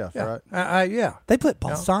a chef, yeah. right? Yeah. they put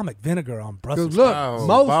balsamic vinegar on Brussels. Because look, Oh,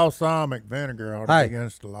 most balsamic vinegar ought to Hey. be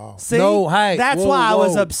against the law. See, no, hey, that's whoa, why I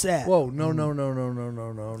was whoa. upset. Whoa, no.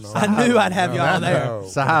 I knew I'd have y'all there. No.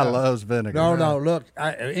 Cy loves vinegar. No, look,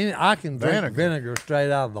 I can drink vinegar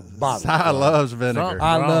straight out of the bottle. Cy loves vinegar. Something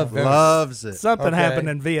I wrong. love vinegar. Loves it. Something Okay? happened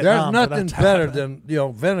in Vietnam. There's but nothing that's- better than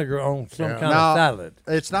vinegar on some kind No, of salad.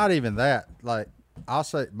 it's not even that. Like, I'll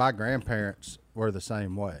say my grandparents were the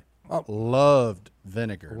same way. Oh. Loved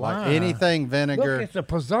vinegar. Why? Like anything vinegar. Look, it's a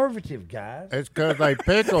preservative, guys. It's because they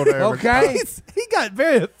pickled everything. Okay. He got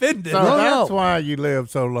very offended. So No, that's no. why you live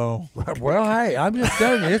so long. Well, hey, I'm just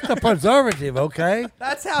telling you, it's a preservative, okay?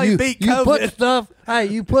 That's how he beat You put COVID. stuff. Hey,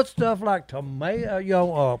 you put stuff like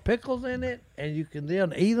tomato, pickles in it, and you can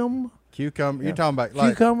then eat them. Cucumber. You're talking about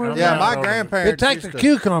like Cucumber? Yeah, my No. grandparents. It takes a used to-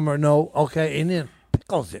 cucumber, okay, and then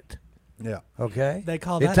pickles it. Yeah. Okay, They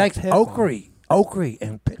call it that a takes pickle. okra,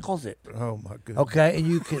 and pickles it. Oh my goodness. Okay, and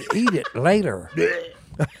you can eat it later.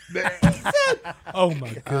 Oh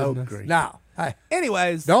my goodness. Now, hey,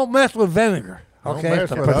 Anyways, don't mess with vinegar. Don't Okay, mess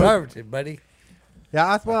it's a with okra. preservative, buddy.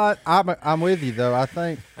 Yeah, I'm with you though. I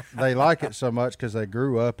think they like it so much because they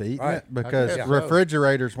grew up eating Right. it because I guess so.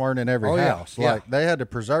 refrigerators weren't in every Oh, yeah. house. Yeah. Like they had to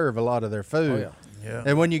preserve a lot of their food. Oh, Yeah.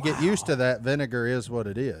 And when you get used to that, vinegar is what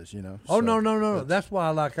it is. You know. Oh So- no. That's why,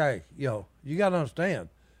 like, hey, you got to understand.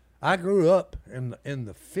 I grew up in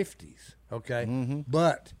the 50s, okay,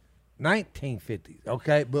 but 1950s,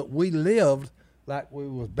 okay, but we lived like we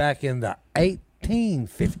was back in the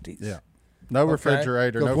 1850s. Yeah. No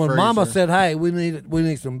refrigerator. 'Cause No when freezer. Mama said, "Hey, we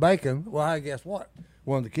need some bacon," well, hey, guess what?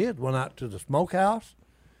 One of the kids went out to the smokehouse,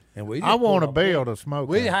 and we. I want to to build a smoke.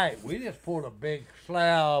 We just poured a big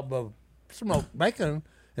slab of smoked bacon,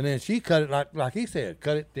 and then she cut it like he said,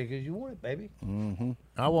 cut it thick as you want it, baby.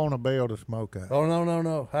 I want to build a smokehouse. Oh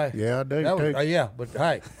no! Hey, Yeah, I do that was, too. yeah, but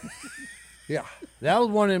hey, yeah, that was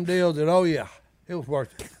one of them deals that it was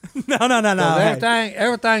worth it. no. 'Cause Hey,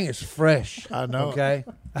 everything is fresh. I know. Okay,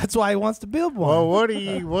 that's why he wants to build one. Well,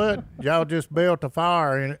 what y'all just built a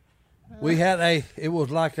fire in it we had it was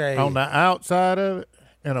like a on the outside of it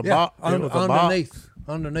in a yeah, box. It was a box.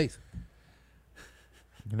 underneath.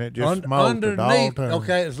 And it just smoked it all underneath. time.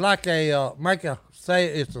 Okay, it's like say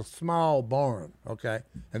it's a small barn. Okay,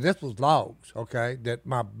 and this was logs. Okay, that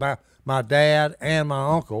my dad and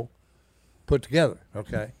my uncle put together.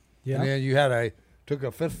 Okay, Yeah. and then you took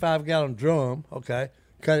a 55-gallon drum. Okay,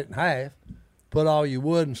 cut it in half, put all your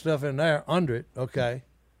wood and stuff in there under it. Okay,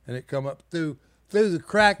 and it come up through the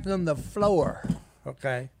crack in the floor.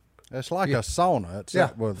 Okay. It's like a sauna. It's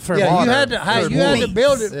with For Yeah, water. you had to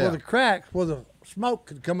build it Yeah. for the cracks where the smoke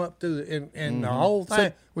could come up through the whole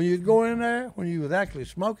thing. When you go in there, when you was actually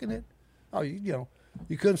smoking it,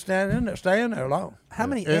 you couldn't stay in there long. How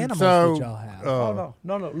many And animals so, did y'all have? Oh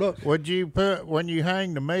no, look. Would you put when you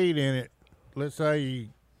hang the meat in it? Let's say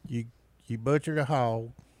you butchered a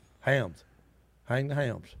hog. Hams. Hang the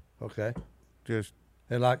hams. Okay. Just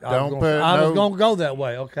And like Don't I was put no- gonna go that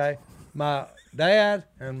way, okay? My dad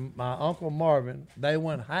and my Uncle Marvin, they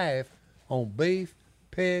went half on beef,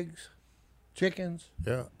 pigs, chickens.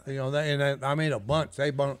 yeah. I mean a bunch.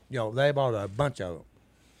 They bought a bunch of them.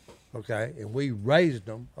 Okay, and we raised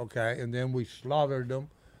them. Okay, and then we slaughtered them,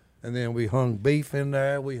 and then we hung beef in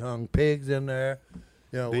there. We hung pigs in there.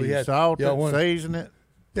 Do we you had salt it, one- season it?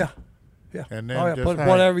 yeah, yeah. And then oh yeah, just put hang.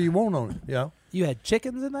 whatever you want on it. Yeah. You had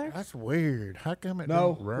chickens in there? That's weird. How come it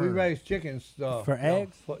No, don't run? we raised chickens For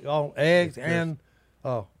eggs? eggs and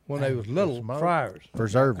when they was little smoke. fryers.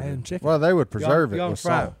 Preserve And it. chicken. Well, they would preserve Young it with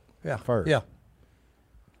fryer. salt. Yeah, first. Yeah,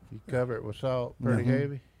 You cover it with salt pretty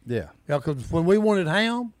heavy. Yeah. yeah. Because when we wanted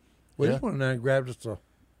ham, we Yeah. just went in there and grabbed us a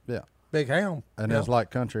Yeah. big ham. And yeah. it's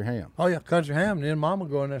like country ham. Oh yeah, country ham. And then Mama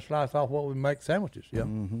go in there and slice off what we make sandwiches. Yeah.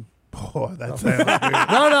 Boy, that sounds good.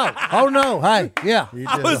 No. Oh no. Hey, yeah. You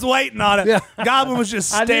I did was waiting on it. Yeah. Goblin was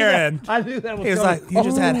just I knew that- staring. I knew that was He was coming. like, "You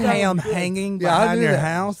just had Oh, ham that was good. hanging Yeah, I behind knew your that.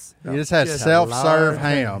 house." You just had Just a self-serve large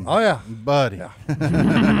ham. Oh yeah. Buddy.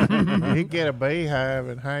 You get a beehive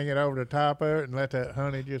and hang it over the top of it and let that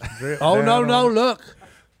honey just drip. Oh down no, on no. it. Look.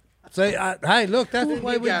 See, hey, look. That's the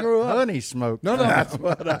way we grew up. Honey smoke. No. That's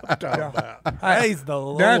what I'm talking about. Praise the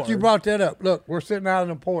Lord. Now that you brought that up, look, we're sitting out on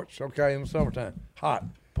the porch, okay, in the summertime, hot.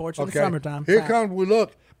 Porch in the Okay, summertime. Here Fact.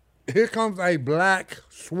 comes a black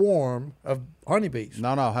swarm of honeybees.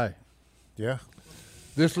 No, hey. Yeah.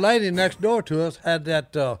 This lady next door to us had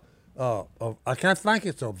that. I can't think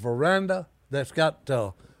it's a veranda that's got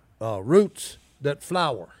roots that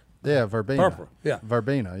flower. Yeah, verbena. Purple, yeah.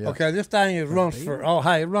 Verbena, yeah. Okay, this thing runs it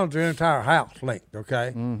runs their entire house length.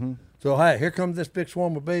 Okay. Mm-hmm. So hey, here comes this big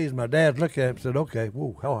swarm of bees. My dad looked at it and said, "Okay,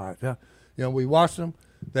 whoa, all right." Yeah. We watched them.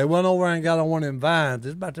 They went over and got on one of them vines.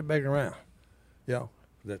 It's about that big around.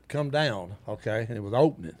 That come down. Okay, and it was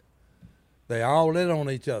opening. They all lit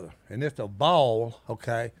on each other, and it's a ball.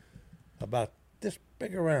 Okay, about this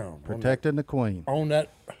big around. Protecting the queen. On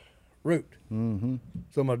that root. Mm-hmm.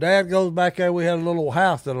 So my dad goes back there. We had a little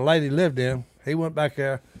house that a lady lived in. He went back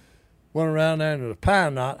there, went around there into the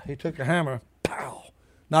pine knot. He took a hammer, pow,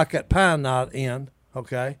 knocked that pine knot in.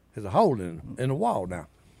 Okay, there's a hole in the wall now.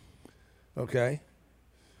 Okay,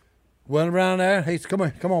 went around there. He said,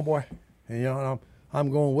 "Come on, boy," and I'm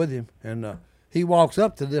going with him, and he walks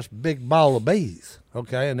up to this big ball of bees.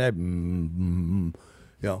 Okay, and they,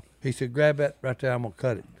 he said, "Grab that right there. I'm gonna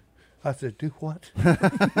cut it." I said, "Do what?"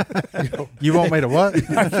 You want me to what?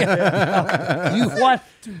 You what?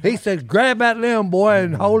 He said, "Grab that limb, boy,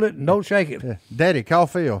 and hold it and don't shake it." Daddy, call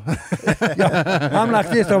Phil. I'm like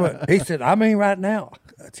this. He said, "I mean right now."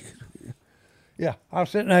 Yeah, I'm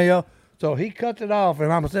sitting there, yo. So he cuts it off,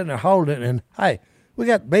 and I'm sitting there holding it, and hey, we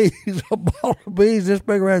got bees, a ball of bees this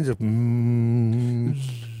big around, just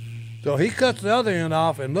So he cuts the other end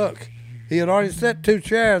off, and look, he had already set 2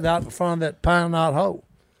 chairs out in front of that pine knot hole.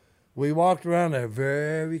 We walked around there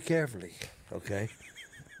very carefully, okay?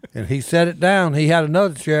 And he set it down. He had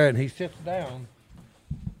another chair, and he sits down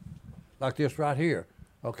like this right here,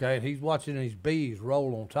 okay? And he's watching these bees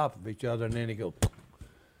roll on top of each other, and then he goes,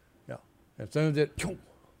 yeah. As soon as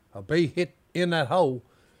a bee hit in that hole,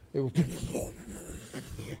 it was,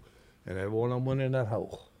 and every one of them went in that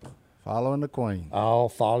hole. Following the queen. All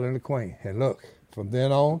following the queen. And look, from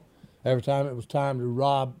then on, every time it was time to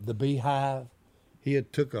rob the beehive, he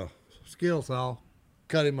had took a skill saw,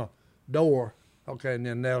 cut him a door, okay, and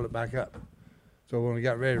then nailed it back up. So when we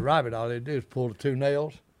got ready to rob it, all they'd do is pull the 2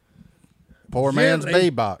 nails. Poor man's Gently- bee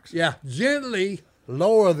box. Yeah, gently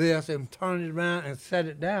lower this and turn it around and set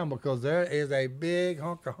it down because there is a big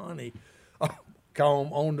hunk of honey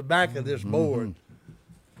comb on the back of this board.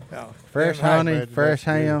 Yeah. Fresh And, hey, honey, fresh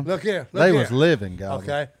ham. Look here. Look They here. was living, guys.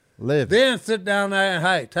 Okay. Living. Then sit down there and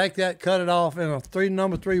hey, take that, cut it off in a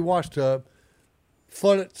number 3 wash tub,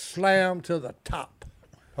 foot it slam to the top,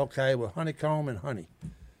 okay, with honeycomb and honey.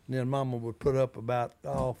 And then Mama would put up about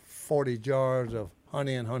 40 jars of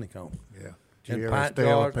honey and honeycomb. Yeah. And You ever pint steal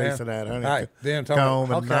a jars piece and- of that honey? All right, then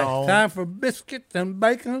comb and okay, gnaw? time for biscuits and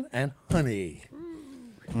bacon and honey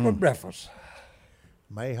for breakfast.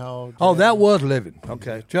 Mayhaw. Oh, that was living.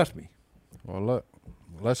 Okay, trust me. Well, look,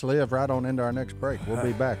 let's live right on into our next break. We'll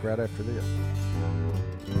be back right after this.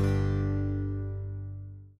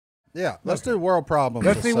 Yeah, let's do world problems.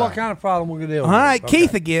 Let's see what aside. kind of problem we're gonna deal All with. right, Okay.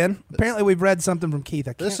 Keith again. Apparently, we've read something from Keith.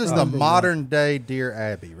 I This can't is the remember what. modern day Dear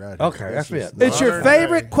Abby, right here. Okay, that's This is it. It's your Modern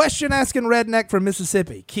favorite day. question-asking redneck from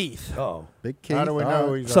Mississippi, Keith. Oh, Big Keith. How do we all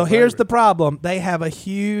know right. he's So our here's the favorite? problem. They have a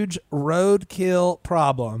huge roadkill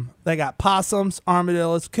problem. They got possums,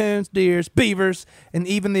 armadillos, coons, deers, beavers, and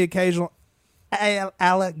even the occasional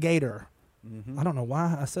alligator. I don't know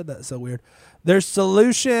why I said that so weird. Their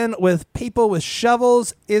solution with people with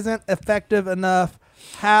shovels isn't effective enough.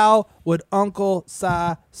 How would Uncle Si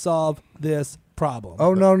solve this problem?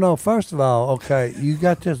 oh no. First of all, okay, you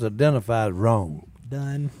got this identified wrong.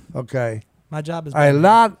 Done. Okay, My job is a done.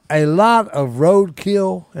 lot of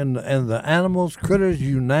roadkill and the animals, critters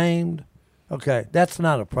you named. Okay, that's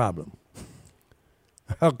not a problem.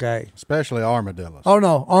 Okay. Especially armadillos. Oh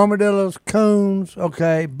no, armadillos, coons,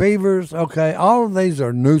 okay, beavers, okay, all of these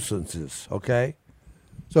are nuisances, okay?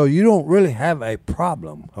 So you don't really have a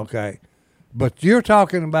problem, okay? But you're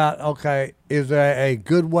talking about, okay, is there a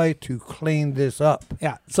good way to clean this up?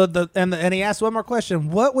 Yeah. So and he asked one more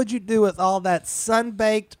question. What would you do with all that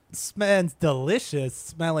sun-baked, smells delicious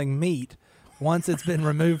smelling meat once it's been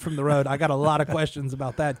removed from the road? I got a lot of questions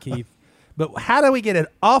about that, Keith. But how do we get it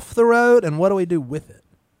off the road, and what do we do with it?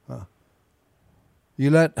 You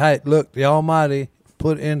hey, look, the Almighty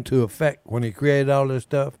put into effect when he created all this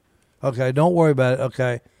stuff. Okay, don't worry about it,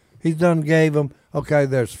 okay? He's done gave them, okay,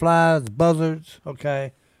 there's flies, buzzards,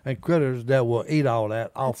 okay, and critters that will eat all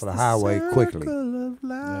that off of the highway quickly.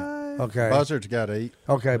 Okay. Buzzards got to eat.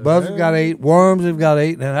 Okay, buzzards got to eat, worms have got to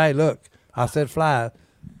eat, and hey, look, I said fly.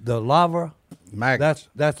 The larva, Maggots.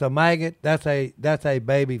 that's a maggot, that's a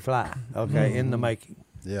baby fly, okay, in the making.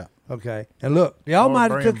 Yeah. Okay, and look, the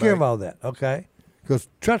Almighty bring took care of back. all that, okay? Because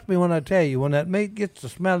trust me when I tell you, when that meat gets to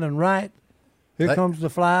smelling right, here They- comes the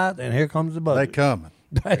flies and here comes the They buzzards. coming.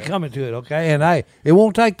 They coming to it, okay? And hey, it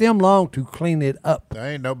won't take them long to clean it up. There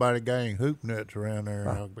ain't nobody gang hoop nuts around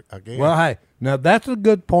there, I guess. Well, hey, now that's a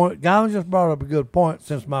good point. Gowan just brought up a good point.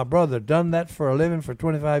 Since my brother done that for a living for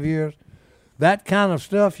 25 years, that kind of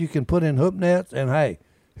stuff you can put in hoop nets, and hey,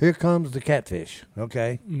 here comes the catfish,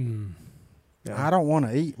 okay? I don't want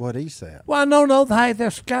to eat what he said. Well, no, hey,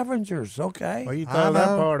 they're scavengers, okay? well, you I throw that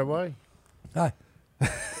know. part away. Hey.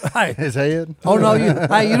 Hey. His head. Oh no, you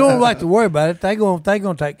don't like to worry about it. They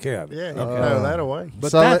gonna take care of it. Yeah, you throw that away. But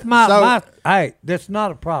So that's it- my so- hey, that's not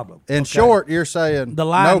a problem. In okay? short, you're saying The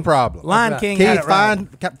Lion, no problem. Lion That's King had Keith, it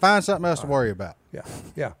right. find something else to worry about.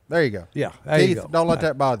 Yeah. There you go. There you Keith, go. don't let Hey,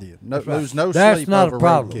 that bother you. No, that's right. lose no That's sleep not over a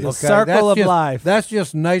problem. roadkill. The Okay? circle That's of just- life. That's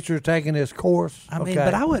just nature taking its course. I mean, okay?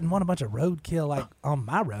 but I wouldn't want a bunch of roadkill like on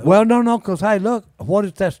my road. Well, no, because hey, look,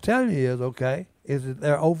 what that's telling you is that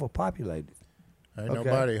they're overpopulated. Ain't Okay.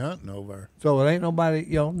 nobody hunting over there. So it ain't nobody,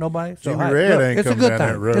 nobody. So Jimmy hey, Red look, ain't it's a coming good down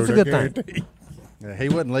that thing. road. It's a I good thing. guarantee. Yeah, he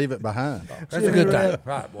wouldn't leave it behind. That's a good thing.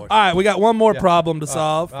 Right, boy. All right, we got one more problem to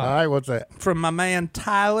solve All right, what's that? from my man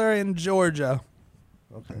Tyler in Georgia.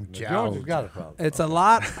 Okay. Joe. Georgia's got a problem. It's a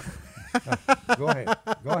lot. Go ahead.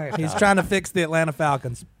 Go ahead. He's Tyler. trying to fix the Atlanta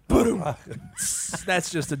Falcons. That's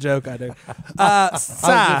just a joke I do.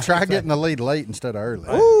 Try getting the lead late instead of early.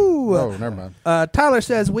 Ooh. Oh, never mind. Tyler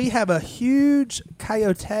says we have a huge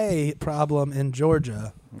coyote problem in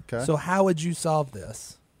Georgia. Okay. So how would you solve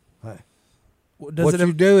this? Hey. Does What it?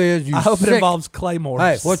 you do is you I hope it sick- involves claymores.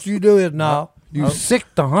 Hey, what you do is now you sick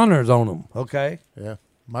the hunters on them, okay? Yeah.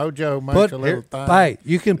 Mojo makes Put a little thing. hey,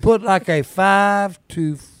 you can put like a $5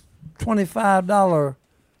 to $25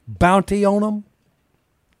 bounty on them.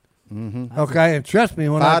 Mm-hmm. Okay, and trust me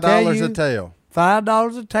when I tell $5 you a tail.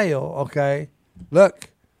 $5 a tail. Okay, look,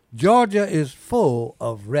 Georgia is full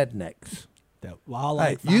of rednecks. Well, I Hey,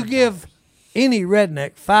 like you $5. give any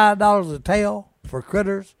redneck $5 a tail for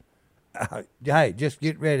critters. Hey, just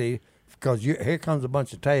get ready because here comes a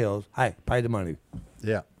bunch of tails. Hey, pay the money.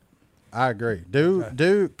 Yeah, I agree.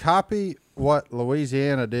 Do copy what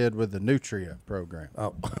Louisiana did with the Nutria program.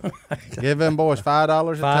 Oh, Give them boys $5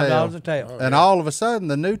 a tail. $5 a tail. And all of a sudden,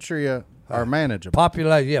 the Nutria are manageable.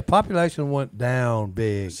 Population went down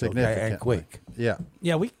big, okay, Significantly. and quick. Yeah,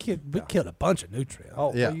 Yeah, we killed a bunch of nutrients.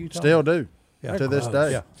 Oh, yeah. what are you talking Still do Yeah. to this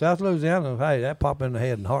day. Yeah, South Louisiana, hey, that pop in the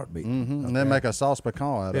head in a heartbeat. Mm-hmm. And then make a sauce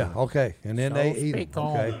pecan out Yeah, of it. okay, and then they eat it.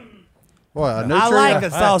 Okay. Well, a Nutria. I like a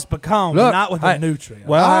sauce pecan, but Look, not with hey, a nutrient.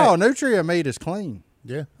 well, Oh, Nutria meat is clean.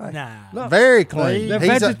 Yeah. Nah. Very clean. They're He's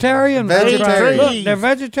a vegetarian. vegetarian. Look, they're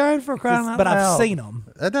vegetarian for crying out But I've loud. seen them.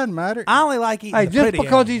 That doesn't matter. I only like eating Hey, the just pretty because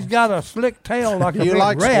animals. he's got a slick tail like a Do you big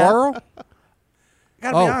like rat. squirrel?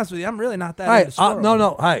 Gotta Oh. be honest with you, I'm really not that Hey, into squirrel.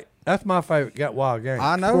 no. Hey, that's my favorite got wild game.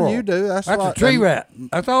 I know Squirrel. you do. That's a why- tree and- rat.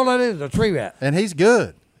 That's all that is, a tree rat. And he's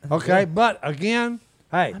good. Okay, but again,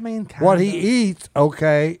 hey, I mean, what he kinda. eats,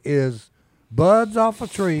 okay, is buds off a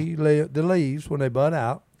tree, the leaves when they bud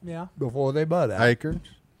out, Yeah. before they bud out. Acorns,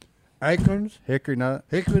 Acorns, hickory nut,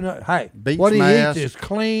 hickory nut. Hey, Beech what he mass. eats is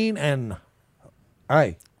clean and,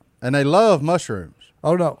 hey, and they love mushrooms.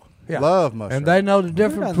 oh no. Yeah. Love mushrooms. And they know the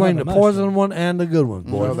difference doesn't between the love a poison mushroom? one and the good ones,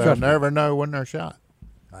 boys. Well, they'll Trust me. never know when they're shot.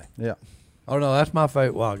 Yeah, Oh no, that's my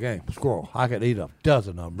favorite wild game. Squirrel. I could eat a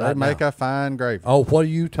dozen of them they right make now. a fine gravy. Oh, what are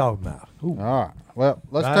you talking about? Ooh. All right. Well,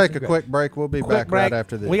 let's Nice take and a great. quick break. We'll be Quick back break. right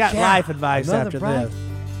after this. We got Yeah. life advice Another after break. this.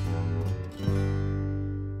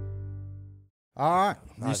 All right.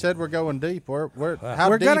 You said we're going deep. How We're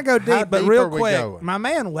gonna go how deep, but deep real are we quick, going? my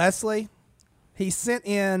man Wesley, he sent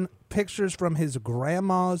in pictures from his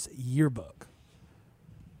grandma's yearbook.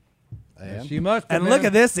 And She must have And been. look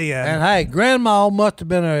at this, Ian. And hey, Grandma must have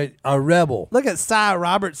been a rebel. Look at Cy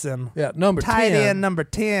Robertson. Yeah, number Tight 10. end number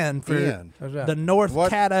 10 for 10. That's right. the North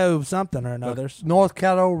What- Caddo something or another. North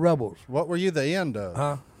Caddo Rebels. what were you the end of?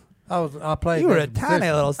 Huh? I played. You were different a tiny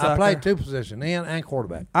positions. little sucker. I played two positions, end and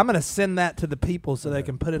quarterback. I'm going to send that to the people so they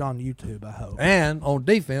can put it on YouTube, I hope. And on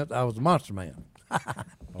defense, I was the monster man.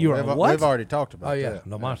 You were we've, what? we've already talked about Oh yeah, that.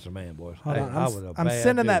 the monster man, boys. Hold Hey, on, I I'm, was a I'm bad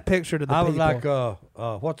sending dude. that picture to the I was people.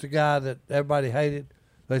 like, what's the guy that everybody hated?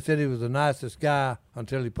 They said he was the nicest guy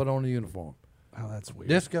until he put on the uniform. Oh, that's weird.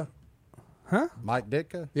 Ditka? Mike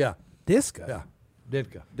Ditka? Yeah, Disco. yeah,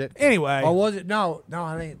 Ditka. Anyway. Or was it? No,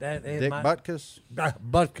 I ain't that. Dick my, Butkus?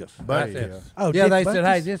 Butkus. That's it. yeah. Oh, Yeah, Dick they said,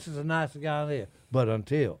 Butkus? hey, this is the nicest guy there. But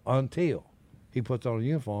until he puts on a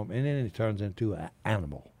uniform and then he turns into an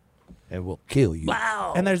animal and will kill you.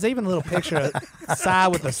 Wow. And there's even a little picture of Cy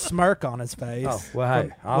with a smirk on his face. Oh, well, hey,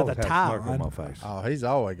 with I always a had a tie smirk on on. my face. Oh, he's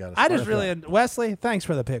always got a I just smirk. really, Wesley, thanks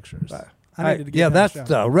for the pictures. I Hey, needed to get yeah, that that's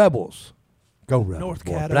shown. the Rebels. Go Rebels. North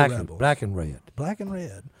boy. Caddo black Rebels. And, black and red. black and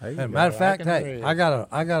red. There you And go. matter of fact, Black and hey, red.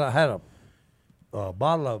 I had a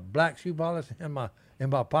bottle of black shoe polish in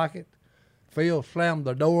my pocket. Phil slammed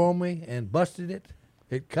the door on me and busted it.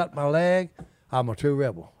 It cut my leg. I'm a true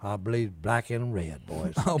rebel. I bleed black and red,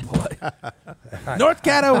 boys. Oh, boy. North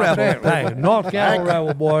Caddo Rebel. Hey, North Carolina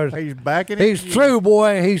rebel, boys. He's backing it. He's true,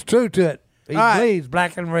 boy. He's true to it. He All right. bleeds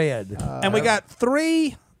black and red. And we got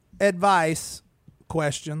 3 advice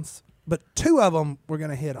questions, but 2 of them we're going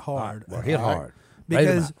to hit hard. Well, hit hard. Right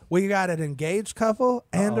Because about. we got an engaged couple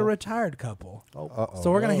and a retired couple. Uh-oh.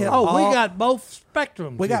 So we're going to hit Oh, we all- got both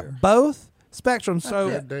spectrums. We here. got both spectrums. So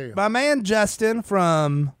Good deal. my man Justin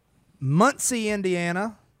from Muncie,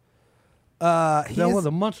 Indiana. Is that He's, where the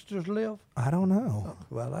monsters live? I don't know.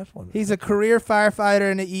 Well, that's one. He's a career firefighter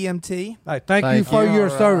in the EMT. Hey, thank you Thank for you. your All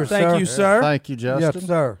right. service, Thank sir. you, sir. Thank you, Justin. Yes,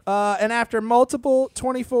 sir. And after multiple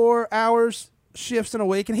 24 hours shifts in a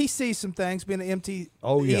week, and he sees some things being an EMT,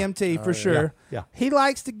 Oh, yeah. EMT for sure. Yeah. He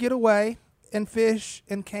likes to get away and fish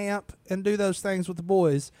and camp and do those things with the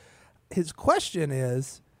boys. His question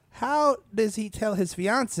is, how does he tell his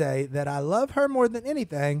fiance that I love her more than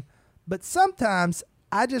anything, but sometimes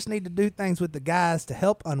I just need to do things with the guys to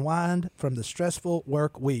help unwind from the stressful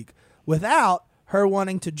work week without her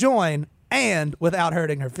wanting to join and without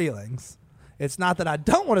hurting her feelings? It's not that I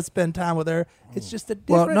don't want to spend time with her. It's just a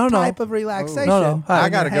Well, different no. type of relaxation. No. I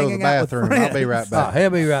when got to you're go to the hanging out with bathroom. I'll be friends. right Oh, back. he'll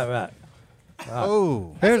be right.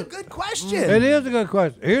 Oh, That's a good question. It is a good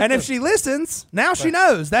question. Here's And the- if she listens, now she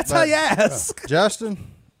knows. That's how you ask. Justin,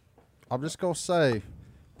 I'm just going to say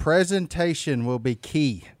presentation will be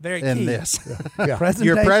key Very in key. this. yeah. Your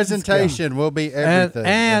Presentation's presentation will be everything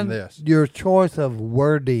and in this. your choice of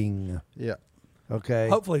wording. Yeah. Okay.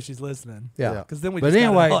 Hopefully she's listening. Yeah. Yeah. Because then we. But just got it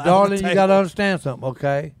anyway, all out on the darling, you got to table. understand something,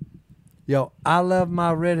 okay? Yo, I love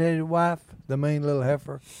my redheaded wife, the mean little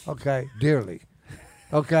heifer, okay, dearly.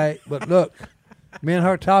 Okay, but look, me and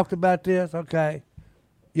her talked about this, okay?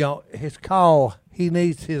 You know, his call, he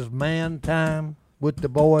needs his man time with the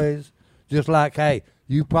boys, just like, hey,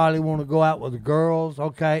 you probably want to go out with the girls,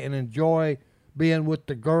 okay, and enjoy being with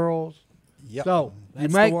the girls. Yep. So That's you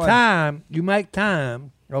the make one. time. You make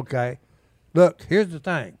time. Okay. Look, here's the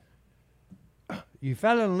thing. You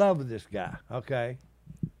fell in love with this guy. Okay.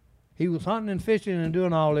 He was hunting and fishing and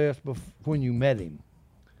doing all this when you met him.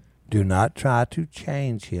 Do not try to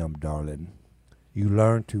change him, darling. You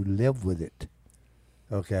learn to live with it.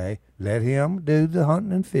 Okay. Let him do the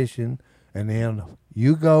hunting and fishing, and then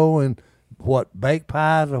you go and bake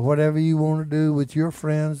pies or whatever you want to do with your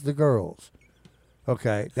friends, the girls.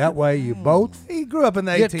 Okay, that way you both He grew up in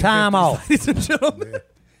the get 1850s, time off. ladies and gentlemen.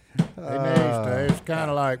 It's kind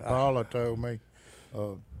of like Paula told me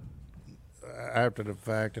after the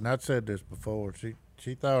fact, and I'd said this before.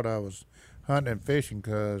 She thought I was hunting and fishing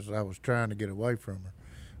because I was trying to get away from her,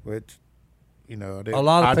 which, I didn't,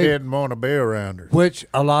 I didn't want to be around her. Which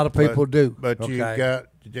a lot of people do. But okay? you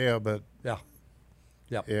got, but yeah.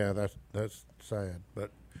 Yep. yeah, that's sad.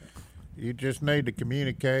 But you just need to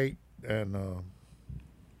communicate and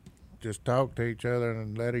just talk to each other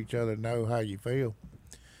and let each other know how you feel,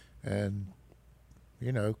 and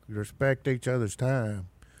respect each other's time.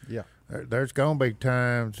 Yeah. There's gonna be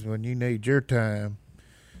times when you need your time,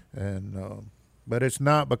 and but it's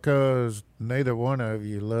not because neither one of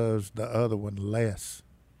you loves the other one less.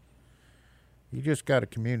 You just got to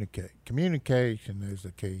communicate. Communication is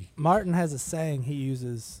the key. Martin has a saying he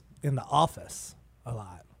uses in the office a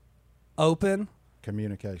lot: open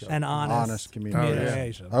Communication and honest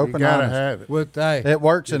communication. You Open, gotta honest. have it. With It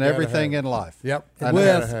works You in gotta everything have in life. Yep. And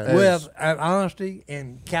With honesty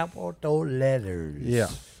in capital letters. Yeah.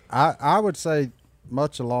 I would say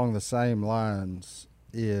much along the same lines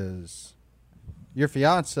is your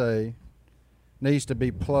fiance needs to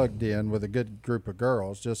be plugged in with a good group of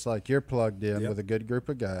girls, just like you're plugged in with a good group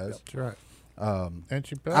of guys. That's right. And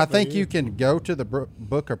she I think probably you is. can go to the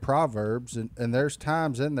book of Proverbs, and there's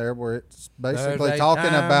times in there where it's basically There's a talking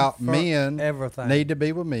time about for men everything. need to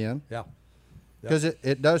be with men. Yeah. Because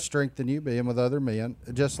it does strengthen you being with other men,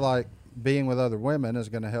 just like being with other women is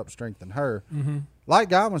going to help strengthen her. Mm-hmm. Like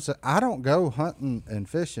Godwin said, I don't go hunting and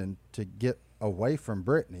fishing to get away from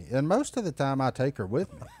Brittany, and most of the time I take her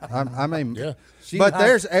with me. I mean, Yeah. but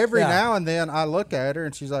there's every yeah. now and then I look at her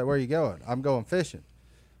and she's like, "Where are you going?" I'm going fishing,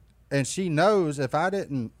 and she knows if I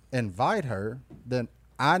didn't invite her, then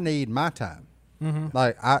I need my time. Mm-hmm.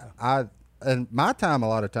 Like and my time a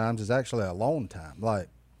lot of times is actually alone time, like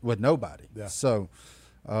with nobody. Yeah. So,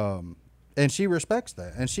 and she respects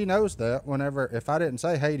that, and she knows that whenever, if I didn't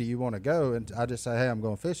say, "Hey, do you want to go?" and I just say, "Hey, I'm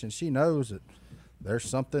going fishing," she knows that there's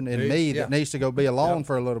something in me Yeah. that needs to go be alone Yep.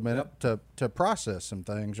 for a little minute to process some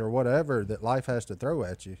things or whatever that life has to throw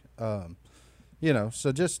at you.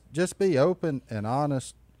 So just be open and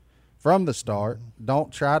honest from the start.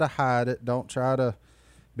 Don't try to hide it. Don't try to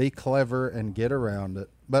be clever and get around it,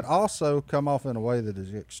 but also come off in a way that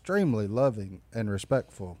is extremely loving and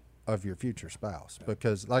respectful of your future spouse,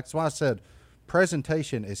 because that's why I said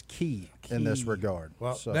presentation is key in this regard.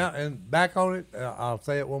 Well, So, now, and back on it, I'll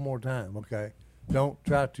say it one more time, okay? Don't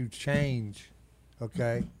try to change,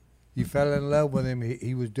 okay? You fell in love with him.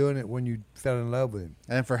 He was doing it when you fell in love with him.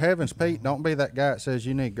 and for heaven's Pete, don't be that guy that says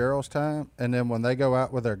you need girls time, and then when they go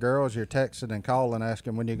out with their girls, you're texting and calling,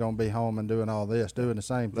 asking when you're going to be home and doing all this, doing the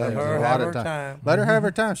same Let thing. her a have lot her of time. time. Let her have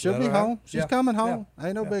her time. She'll Let be her have- home. She's yeah, coming yeah, home.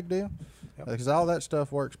 Ain't no yeah. big deal. Because all that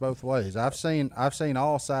stuff works both ways. I've seen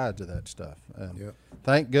all sides of that stuff. And Yep.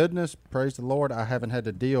 thank goodness, praise the Lord, I haven't had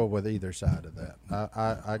to deal with either side of that.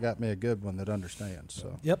 I got me a good one that understands.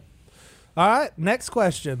 So Yep. All right. Next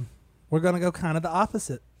question. We're going to go kind of the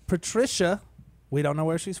opposite. Patricia, we don't know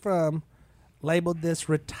where she's from, labeled this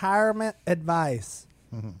retirement advice.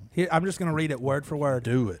 Here, I'm just going to read it word for word.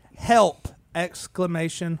 do it. Help!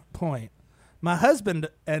 Exclamation point. My husband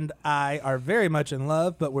and I are very much in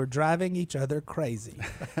love, but we're driving each other crazy.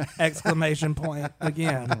 Exclamation point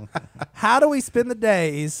again. How do we spend the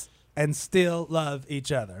days and still love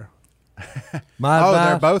each other? My Oh, advice,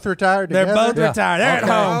 they're both retired They're together? both retired. They're Okay.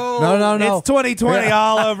 at home. No. It's 2020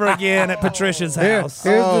 all over again at Patricia's house.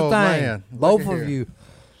 Here's Oh, the thing. man. Both Look at of here.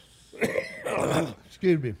 you,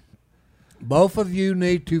 excuse me, both of you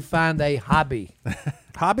need to find a hobby,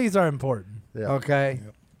 Hobbies are important. Yeah. okay?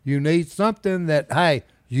 You need something that, hey,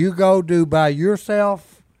 you go do by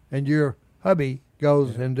yourself and your hubby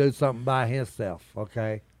goes and do something by himself,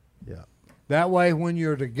 okay? Yeah. That way when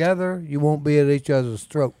you're together, you won't be at each other's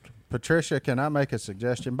throat. Patricia, can I make a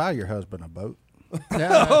suggestion? Buy your husband a boat.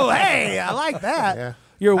 Oh, hey, I like that. Yeah.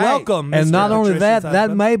 You're Hey, welcome. and Mr. not only that, Patricia's that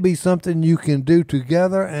husband. may be something you can do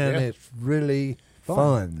together, and Yeah. it's really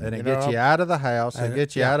fun. And it You gets know, you out of the house. It and-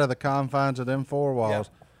 gets you yeah. out of the confines of them four walls.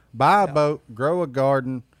 Buy a boat, grow a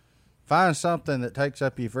garden, find something that takes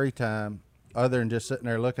up your free time other than just sitting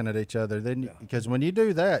there looking at each other. Then, because when you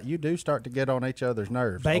do that, you do start to get on each other's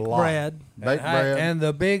nerves. Bake a lot. bread. Bake Hey, bread. and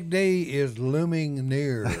the big D is looming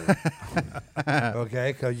near.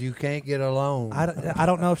 Okay, because you can't get alone. I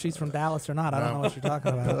don't know if she's from Dallas or not. I don't know what you're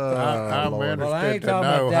talking about. I'm Lord. Well, I interested ain't to talking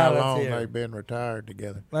know about how Dallas long here. they've been retired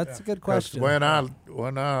together. That's a good 'Cause question.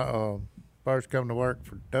 when I first come to work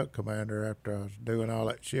for Duck Commander after I was doing all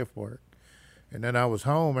that shift work, and then I was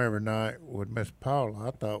home every night with Miss Paula,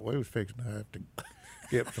 I thought we was fixing to have to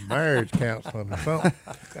skip some marriage counseling or something.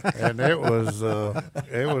 And it was a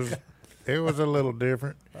little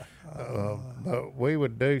different. But we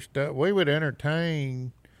would do stuff. We would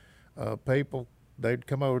entertain people. They'd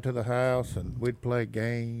come over to the house and we'd play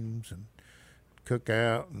games and cook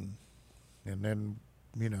out and then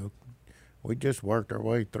we just worked our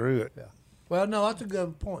way through it. Yeah. Well, no, that's a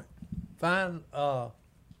good point. Find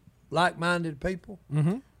like-minded people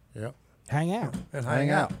Yep. Hang out. and Hang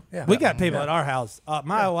out. Yeah. We got people at our house.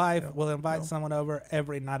 My wife will invite someone over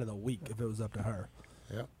every night of the week if it was up to her.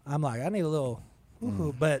 Yep. I'm like, I need a little,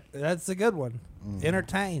 but that's a good one.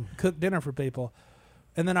 Entertain, cook dinner for people.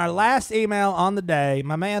 And then our last email on the day,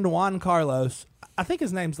 my man Juan Carlos. I think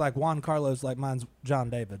his name's like Juan Carlos, like mine's John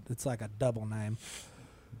David. It's like a double name.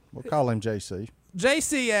 We'll call him JC.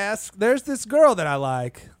 JC asks, there's this girl that I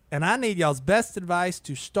like, and I need y'all's best advice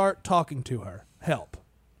to start talking to her. Help.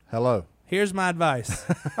 Hello. Here's my advice.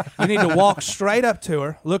 You need to walk straight up to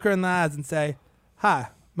her, look her in the eyes, and say, hi,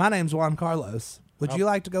 my name's Juan Carlos. Would you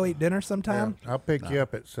like to go eat dinner sometime? I'll pick you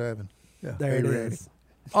up at 7. There it Be ready. is.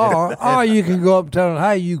 Or you can go up and tell them,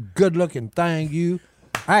 hey, you good-looking thing, you.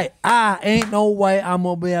 Hey, I ain't no way I'm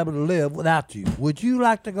going to be able to live without you. Would you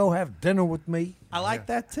like to go have dinner with me? I like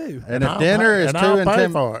that too. And if dinner is too I'll pay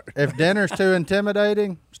for it. if dinner's too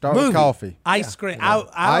intimidating, start with coffee. Ice cream.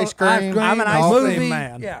 Ice cream. I'm an ice coffee. cream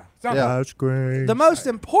man. Yeah. Yeah. Ice cream. The most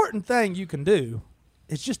important thing you can do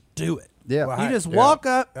is just do it. Yeah. Well, You Right. just walk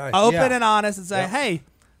up, Right. open Yeah. and honest, and say, Yeah. hey,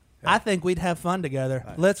 I think we'd have fun together.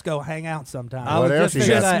 Let's go hang out sometime. I was What else just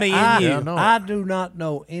you gonna got? say, me and I, you. Yeah, I know. I do not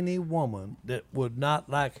know any woman that would not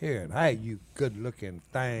like hearing, hey, you good-looking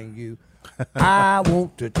thing, you. I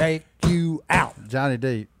want to take you out. Johnny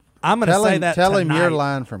D. I'm going to Tell say him, that tell him your tonight.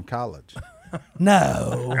 line from college.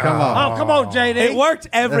 No. Come on. Oh, come on, JD. It worked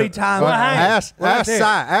every time. Well, Hey, ask there. Si.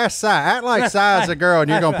 Ask Si. Act like Si is a girl,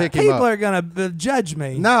 and you're gonna pick him people up. are going to judge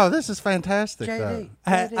me. No, this is fantastic.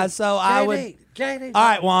 Though. So I would. JD. All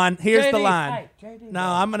right, Juan, here's the JD, line. hey, JD, No,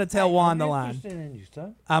 I'm going to tell Juan the line. interested in you,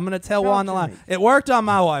 son. I'm going to tell Talk Juan the to line. me. It worked on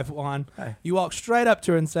my wife, Juan. Hey. You walk straight up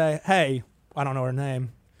to her and say, hey, I don't know her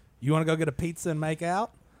name. You want to go get a pizza and make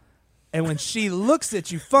out? And when she looks at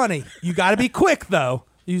you funny, you got to be quick, though.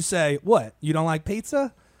 You say, what? You don't like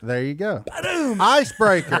pizza? There you go.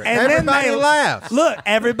 Icebreaker. And then Everybody they laughs. Look,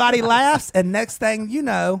 everybody laughs, and next thing you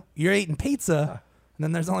know, you're eating pizza, and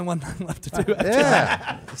then there's only one thing left to do after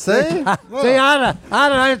that. Yeah. See? See, I'd have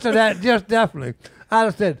answered that just definitely. I'd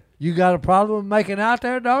have said, you got a problem with making out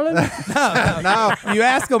there, darling? No. You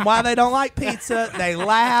ask them why they don't like pizza, they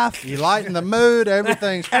laugh, You lighten the mood.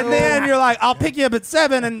 Everything's cool. and then you're like, I'll pick you up at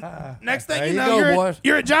 7, and next thing There you you know, go, boys.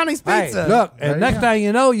 you're at Johnny's Hey, Pizza. look, There and you next go. thing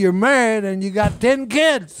you know, you're married and you got 10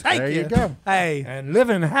 kids. Thank there you you. go. Hey, And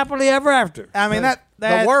living happily ever after. I mean, that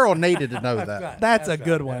The world needed to know that. that's a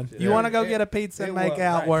good one. You want to go get a pizza and make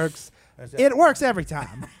out right. works. That's It works every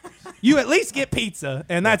time. You at least get pizza,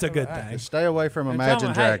 and that's a good thing. Stay away from And Imagine tell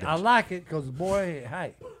me, hey, Dragons. I like it because, boy,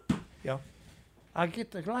 hey, I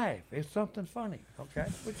get to laugh. It's something funny, okay?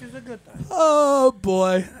 Which is a good thing. Oh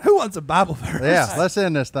boy, who wants a Bible verse? Yeah, let's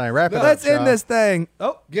end this thing. Wrap it up. Let's end Sean. this thing.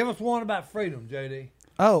 Oh, Give us one about freedom, JD.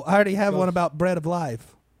 I already have one about bread of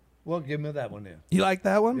life. Well, give me that one then. You like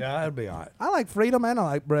that one? Yeah, that'd be all right. I like freedom and I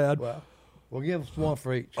like bread. Well, give us one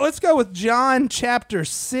for each. Let's go with John chapter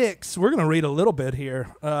 6. We're going to read a little bit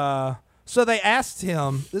here. So they asked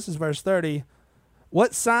him, this is verse 30,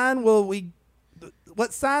 what sign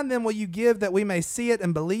then will you give that we may see it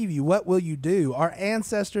and believe you? What will you do? Our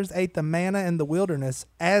ancestors ate the manna in the wilderness.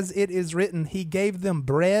 As it is written, he gave them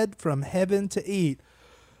bread from heaven to eat.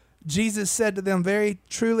 Jesus said to them, very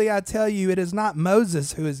truly I tell you, it is not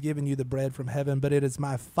Moses who has given you the bread from heaven, but it is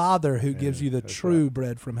my Father who gives you the true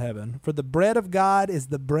bread from heaven. For the bread of God is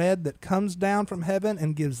the bread that comes down from heaven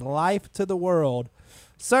and gives life to the world.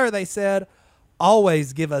 Sir, they said,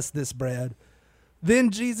 always give us this bread.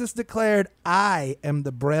 Then Jesus declared, I am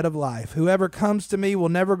the bread of life. Whoever comes to me will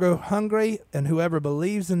never go hungry, and whoever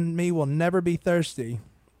believes in me will never be thirsty.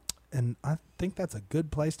 And I think that's a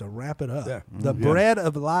good place to wrap it up. Yeah. The bread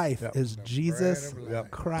of life is The Jesus bread of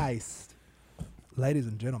life. Christ. Ladies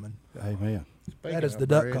and gentlemen, Amen. that is the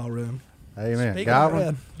duck call room. Amen. Speaking of Goblin,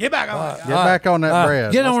 bread, get back on. get back on that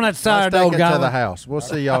bread. Get on that Let's sourdough, take it to Goblin. the house. We'll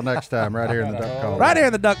see y'all next time right here in the duck call. Right here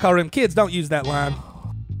in the duck call room. Kids, don't use that line.